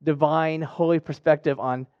God's divine, holy perspective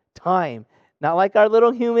on time. Not like our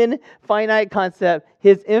little human finite concept,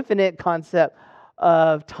 his infinite concept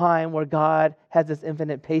of time where God has this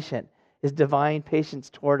infinite patience, his divine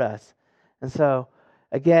patience toward us. And so,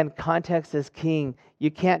 again, context is king.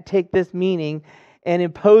 You can't take this meaning and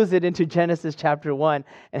impose it into Genesis chapter 1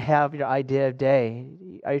 and have your idea of day.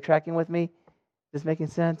 Are you tracking with me? Is this making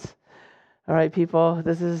sense? All right, people,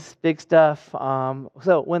 this is big stuff.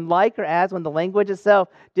 So when like or as, when the language itself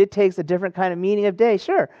dictates a different kind of meaning of day,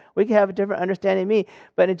 sure, we can have a different understanding of me.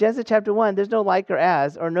 But in Genesis chapter 1, there's no like or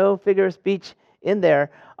as or no figure of speech in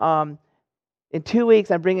there. In 2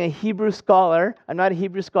 weeks, I'm bringing a Hebrew scholar. I'm not a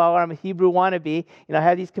Hebrew scholar. I'm a Hebrew wannabe. I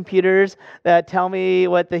have these computers that tell me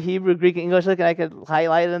what the Hebrew, Greek, and English look, and I could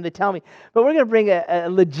highlight them to tell me. But we're going to bring a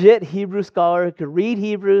legit Hebrew scholar who could read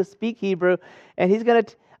Hebrew, speak Hebrew,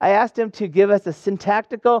 and I asked him to give us a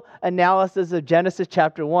syntactical analysis of Genesis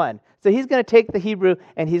chapter 1. So he's going to take the Hebrew,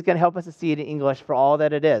 and he's going to help us to see it in English for all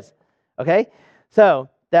that it is. Okay? So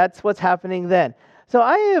that's what's happening then. So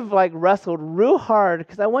I have wrestled real hard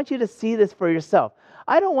because I want you to see this for yourself.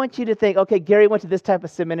 I don't want you to think, okay, Gary went to this type of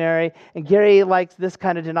seminary and Gary likes this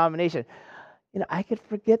kind of denomination. I could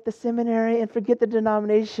forget the seminary and forget the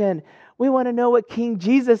denomination. We want to know what King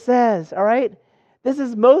Jesus says, all right? This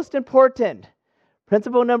is most important.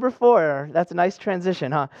 Principle number 4, that's a nice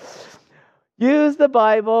transition, huh? Use the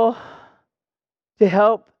Bible to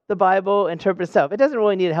help the Bible interpret itself. It doesn't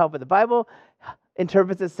really need help, but the Bible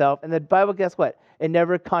interprets itself, and the Bible, guess what? It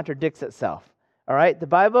never contradicts itself. All right? The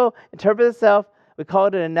Bible interprets itself. We call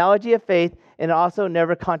it an analogy of faith, and it also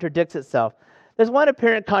never contradicts itself. There's one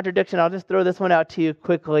apparent contradiction. I'll just throw this one out to you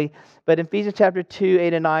quickly. But in Ephesians chapter 2,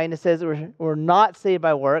 8 and 9, it says we're not saved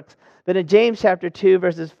by works. But in James chapter 2,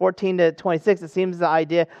 verses 14 to 26, it seems the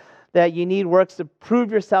idea that you need works to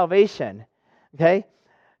prove your salvation. Okay?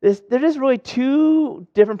 There's just really two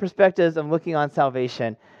different perspectives of looking on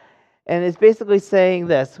salvation. And it's basically saying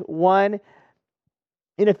this. One,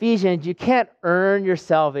 in Ephesians, you can't earn your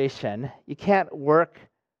salvation. You can't work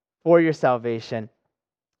for your salvation.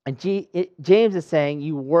 And James is saying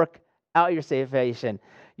you work out your salvation.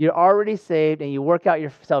 You're already saved, and you work out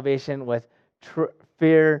your salvation with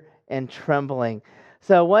fear and trembling.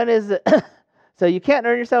 So one is, so you can't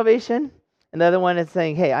earn your salvation. And the other one is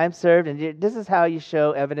saying, hey, I'm served, and this is how you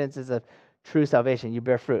show evidences of true salvation. You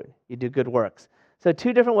bear fruit. You do good works. So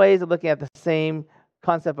 2 different ways of looking at the same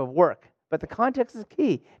concept of work. But the context is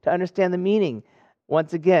key to understand the meaning.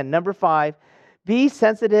 Once again, number 5, be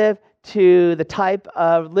sensitive to the type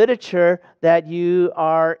of literature that you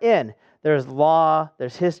are in. There's law,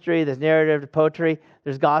 there's history, there's narrative, poetry,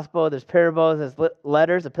 there's gospel, there's parables, there's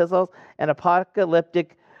letters, epistles, and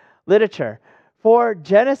apocalyptic literature. For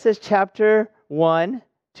Genesis chapter 1,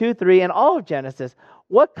 2, 3, and all of Genesis,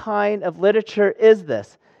 what kind of literature is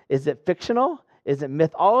this? Is it fictional? Is it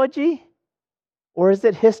mythology? Or is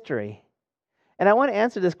it history? And I want to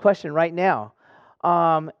answer this question right now.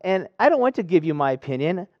 And I don't want to give you my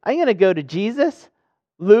opinion. I'm going to go to Jesus,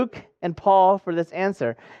 Luke, and Paul for this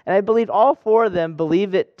answer. And I believe all four of them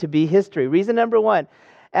believe it to be history. Reason number one,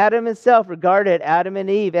 Adam himself regarded Adam and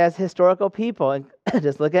Eve as historical people. And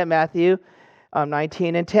just look at Matthew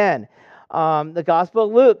 19 and 10. The Gospel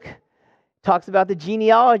of Luke talks about the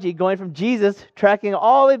genealogy going from Jesus, tracking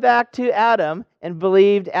all the way back to Adam, and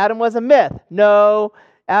believed Adam was a myth. No,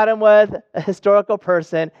 Adam was a historical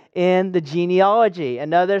person in the genealogy.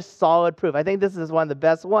 Another solid proof. I think this is one of the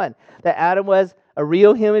best ones, that Adam was a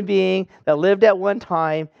real human being that lived at one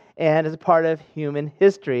time and is a part of human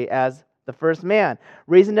history as the first man.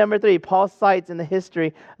 Reason number three, Paul cites in the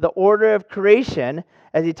history the order of creation,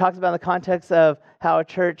 as he talks about in the context of how a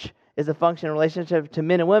church is a function in relationship to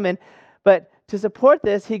men and women. But to support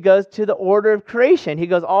this, he goes to the order of creation. He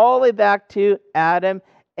goes all the way back to Adam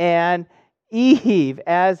and Eve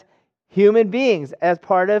as human beings, as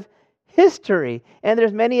part of history. And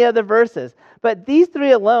there's many other verses. But these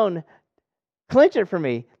three alone clinch it for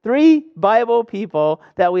me. Three Bible people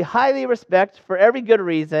that we highly respect for every good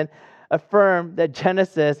reason affirm that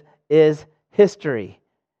Genesis is history.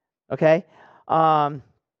 Okay?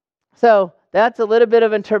 So that's a little bit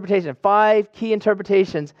of interpretation. 5 key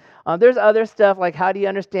interpretations. There's other stuff like how do you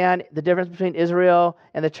understand the difference between Israel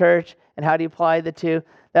and the church and how do you apply the two.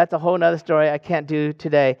 That's a whole other story I can't do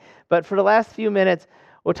today. But for the last few minutes,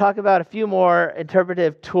 we'll talk about a few more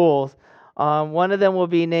interpretive tools. One of them will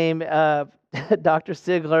be named Dr.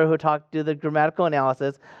 Sigler, who do the grammatical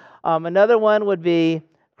analysis. Another one would be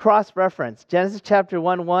cross-reference. Genesis chapter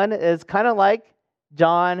 1:1 is kind of like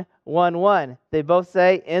John 1:1. They both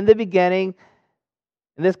say, in the beginning,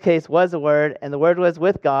 in this case, was the Word, and the Word was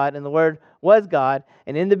with God, and the Word was God,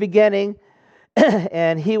 and in the beginning,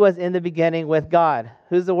 and He was in the beginning with God.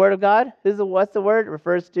 Who's the Word of God? What's the Word? It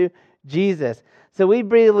refers to Jesus. So we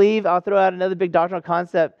believe, I'll throw out another big doctrinal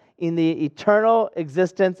concept, in the eternal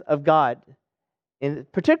existence of God,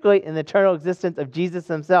 particularly in the eternal existence of Jesus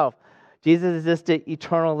Himself. Jesus existed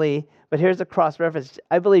eternally, but here's a cross-reference.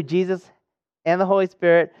 I believe Jesus and the Holy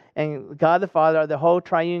Spirit and God the Father, the whole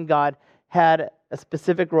triune God, had a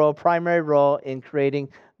specific role, primary role in creating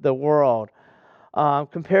the world.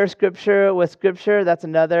 Compare Scripture with Scripture. That's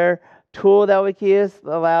another tool that we can use.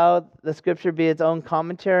 Allow the Scripture be its own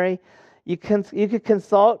commentary. You could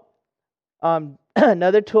consult.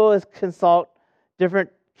 Another tool is consult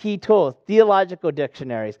different key tools, theological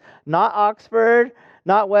dictionaries, not Oxford,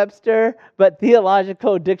 not Webster, but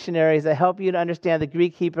theological dictionaries that help you to understand the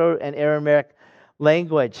Greek, Hebrew, and Aramaic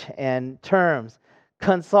language and terms.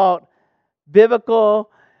 Consult biblical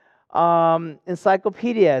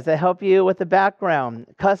encyclopedias that help you with the background,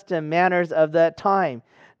 custom, manners of that time,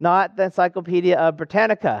 not the Encyclopedia of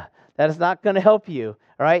Britannica. That is not going to help you.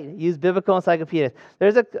 All right, use biblical encyclopedias.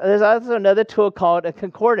 There's also another tool called a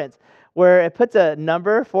concordance, where it puts a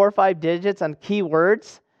number, 4 or 5 digits, on key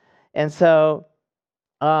words. And so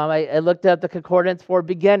I looked up the concordance for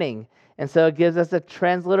beginning, and so it gives us a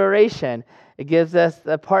transliteration. It gives us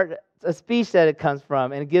a speech that it comes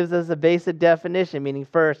from, and it gives us a basic definition, meaning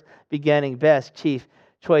first, beginning, best, chief,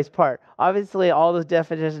 choice part. Obviously, all those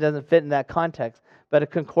definitions doesn't fit in that context, but a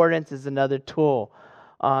concordance is another tool.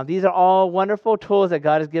 These are all wonderful tools that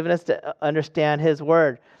God has given us to understand His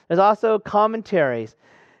Word. There's also commentaries,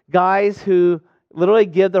 guys who literally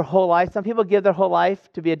give their whole life. Some people give their whole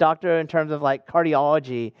life to be a doctor in terms of like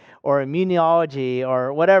cardiology or immunology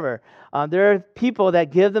or whatever. There are people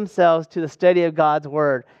that give themselves to the study of God's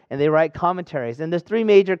Word, and they write commentaries. And there's 3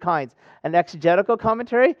 major kinds. An exegetical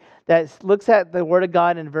commentary that looks at the Word of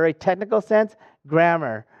God in a very technical sense,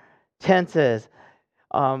 grammar, tenses,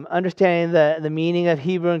 understanding the meaning of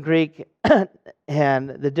Hebrew and Greek and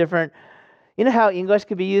the different, you know how English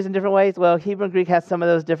could be used in different ways? Well, Hebrew and Greek has some of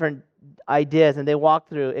those different ideas, and they walk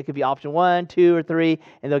through. It could be option 1, 2, or 3,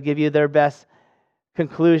 and they'll give you their best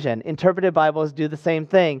conclusion. Interpretive Bibles do the same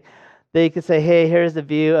thing. They could say, hey, here's the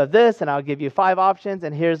view of this, and I'll give you 5 options,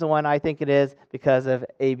 and here's the one I think it is because of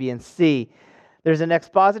A, B, and C. There's an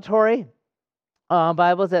expository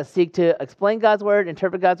Bibles that seek to explain God's Word,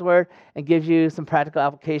 interpret God's Word, and gives you some practical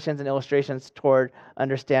applications and illustrations toward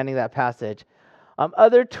understanding that passage.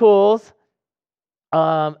 Other tools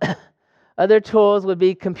would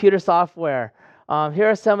be computer software. Here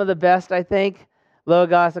are some of the best, I think.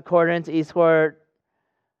 Logos, Accordance, eSword,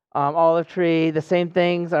 Olive Tree. The same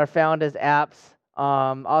things are found as apps.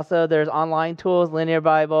 Also, there's online tools, Linear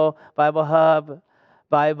Bible, Bible Hub,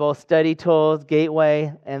 Bible study tools,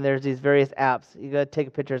 Gateway, and there's these various apps. You got to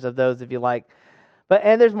take pictures of those if you like.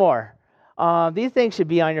 And there's more. These things should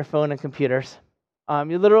be on your phone and computers.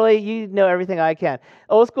 You know everything I can.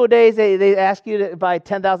 Old school days, they ask you to buy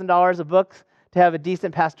 $10,000 of books to have a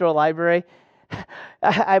decent pastoral library.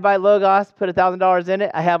 I buy Logos, put $1,000 in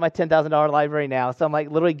it. I have my $10,000 library now. So I'm like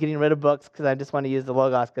literally getting rid of books because I just want to use the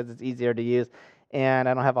Logos because it's easier to use, and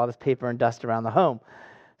I don't have all this paper and dust around the home.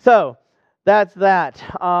 So that's that.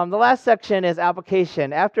 The last section is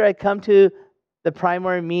application. After I come to the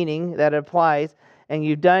primary meaning that applies, and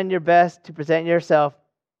you've done your best to present yourself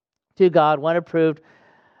to God, one approved,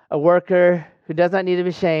 a worker who does not need to be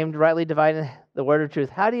ashamed, rightly dividing the word of truth.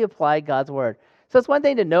 How do you apply God's word? So it's one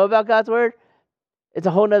thing to know about God's word. It's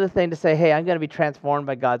a whole other thing to say, hey, I'm going to be transformed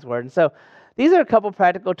by God's word. And so these are a couple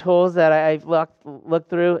practical tools that I've looked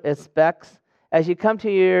through as specs. As you come to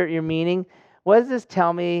your meaning, what does this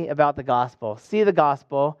tell me about the gospel? See the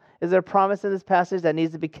gospel. Is there a promise in this passage that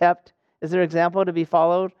needs to be kept? Is there an example to be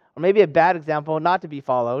followed? Or maybe a bad example not to be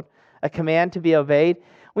followed? A command to be obeyed?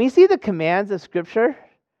 When you see the commands of Scripture,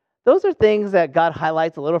 those are things that God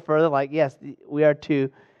highlights a little further, like, yes, we are to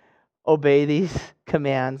obey these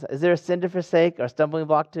commands. Is there a sin to forsake or a stumbling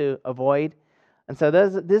block to avoid? And so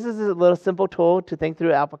this is a little simple tool to think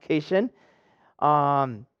through application.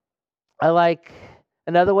 I like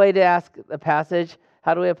another way to ask a passage,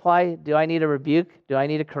 how do we apply? Do I need a rebuke? Do I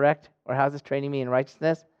need to correct? Or how's this training me in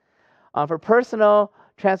righteousness? For personal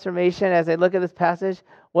transformation, as I look at this passage,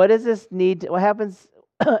 what does this need? What happens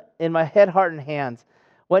in my head, heart, and hands?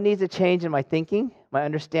 What needs to change in my thinking, my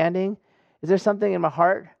understanding? Is there something in my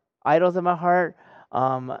heart, idols in my heart,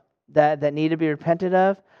 that need to be repented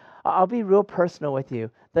of? I'll be real personal with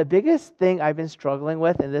you. The biggest thing I've been struggling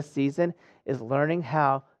with in this season is learning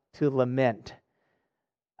how to lament.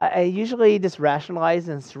 I usually just rationalize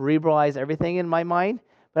and cerebralize everything in my mind,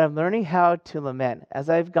 but I'm learning how to lament. As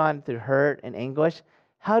I've gone through hurt and anguish,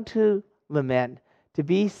 how to lament, to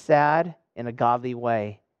be sad in a godly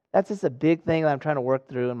way. That's just a big thing that I'm trying to work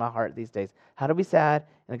through in my heart these days. How to be sad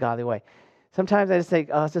in a godly way. Sometimes I just think,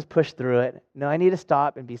 let's just push through it. No, I need to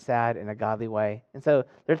stop and be sad in a godly way. And so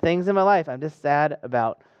there are things in my life I'm just sad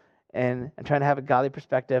about, and I'm trying to have a godly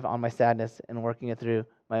perspective on my sadness and working it through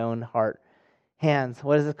my own heart. Hands,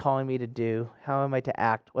 what is it calling me to do? How am I to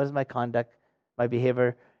act? What is my conduct, my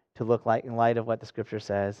behavior to look like in light of what the Scripture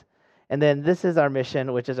says? And then this is our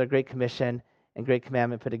mission, which is our Great Commission and Great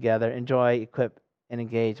Commandment put together. Enjoy, equip, and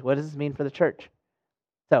engage. What does this mean for the church?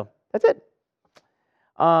 So that's it.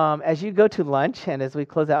 As you go to lunch and as we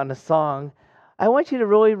close out on a song, I want you to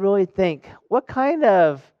really, really think, what kind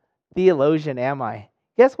of theologian am I?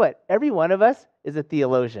 Guess what? Every one of us is a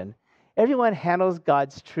theologian. Everyone handles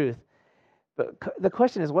God's truth. But the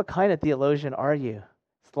question is, what kind of theologian are you?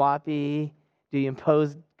 Sloppy? Do you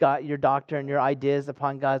impose your doctrine, your ideas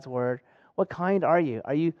upon God's word? What kind are you?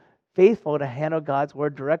 Are you faithful to handle God's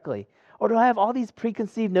word directly? Or do I have all these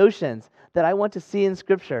preconceived notions that I want to see in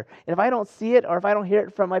Scripture? And if I don't see it or if I don't hear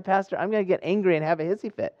it from my pastor, I'm going to get angry and have a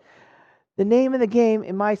hissy fit. The name of the game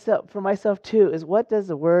for myself too is, what does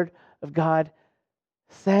the Word of God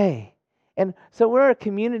say? And so we're a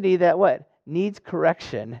community that needs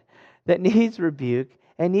correction, that needs rebuke,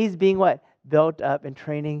 and needs being built up and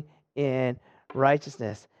training in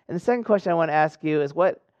righteousness. And the second question I want to ask you is,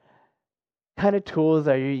 what kind of tools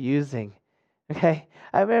are you using? Okay,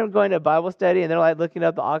 I remember going to a Bible study and they're looking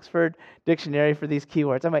up the Oxford Dictionary for these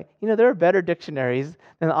keywords. I'm like, there are better dictionaries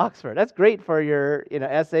than the Oxford. That's great for your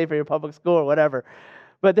essay for your public school or whatever,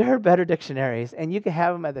 but there are better dictionaries, and you can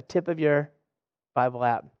have them at the tip of your Bible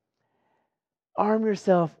app. Arm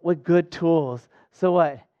yourself with good tools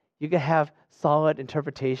so you can have solid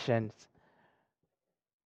interpretations.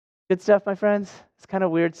 Good stuff, my friends. It's kind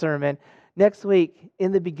of a weird sermon. Next week,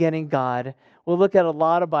 in the beginning, God, we'll look at a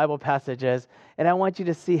lot of Bible passages, and I want you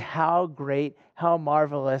to see how great, how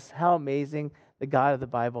marvelous, how amazing the God of the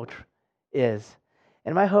Bible is.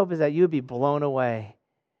 And my hope is that you'll be blown away,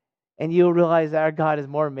 and you'll realize that our God is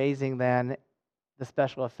more amazing than the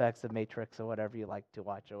special effects of Matrix or whatever you like to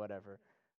watch or whatever.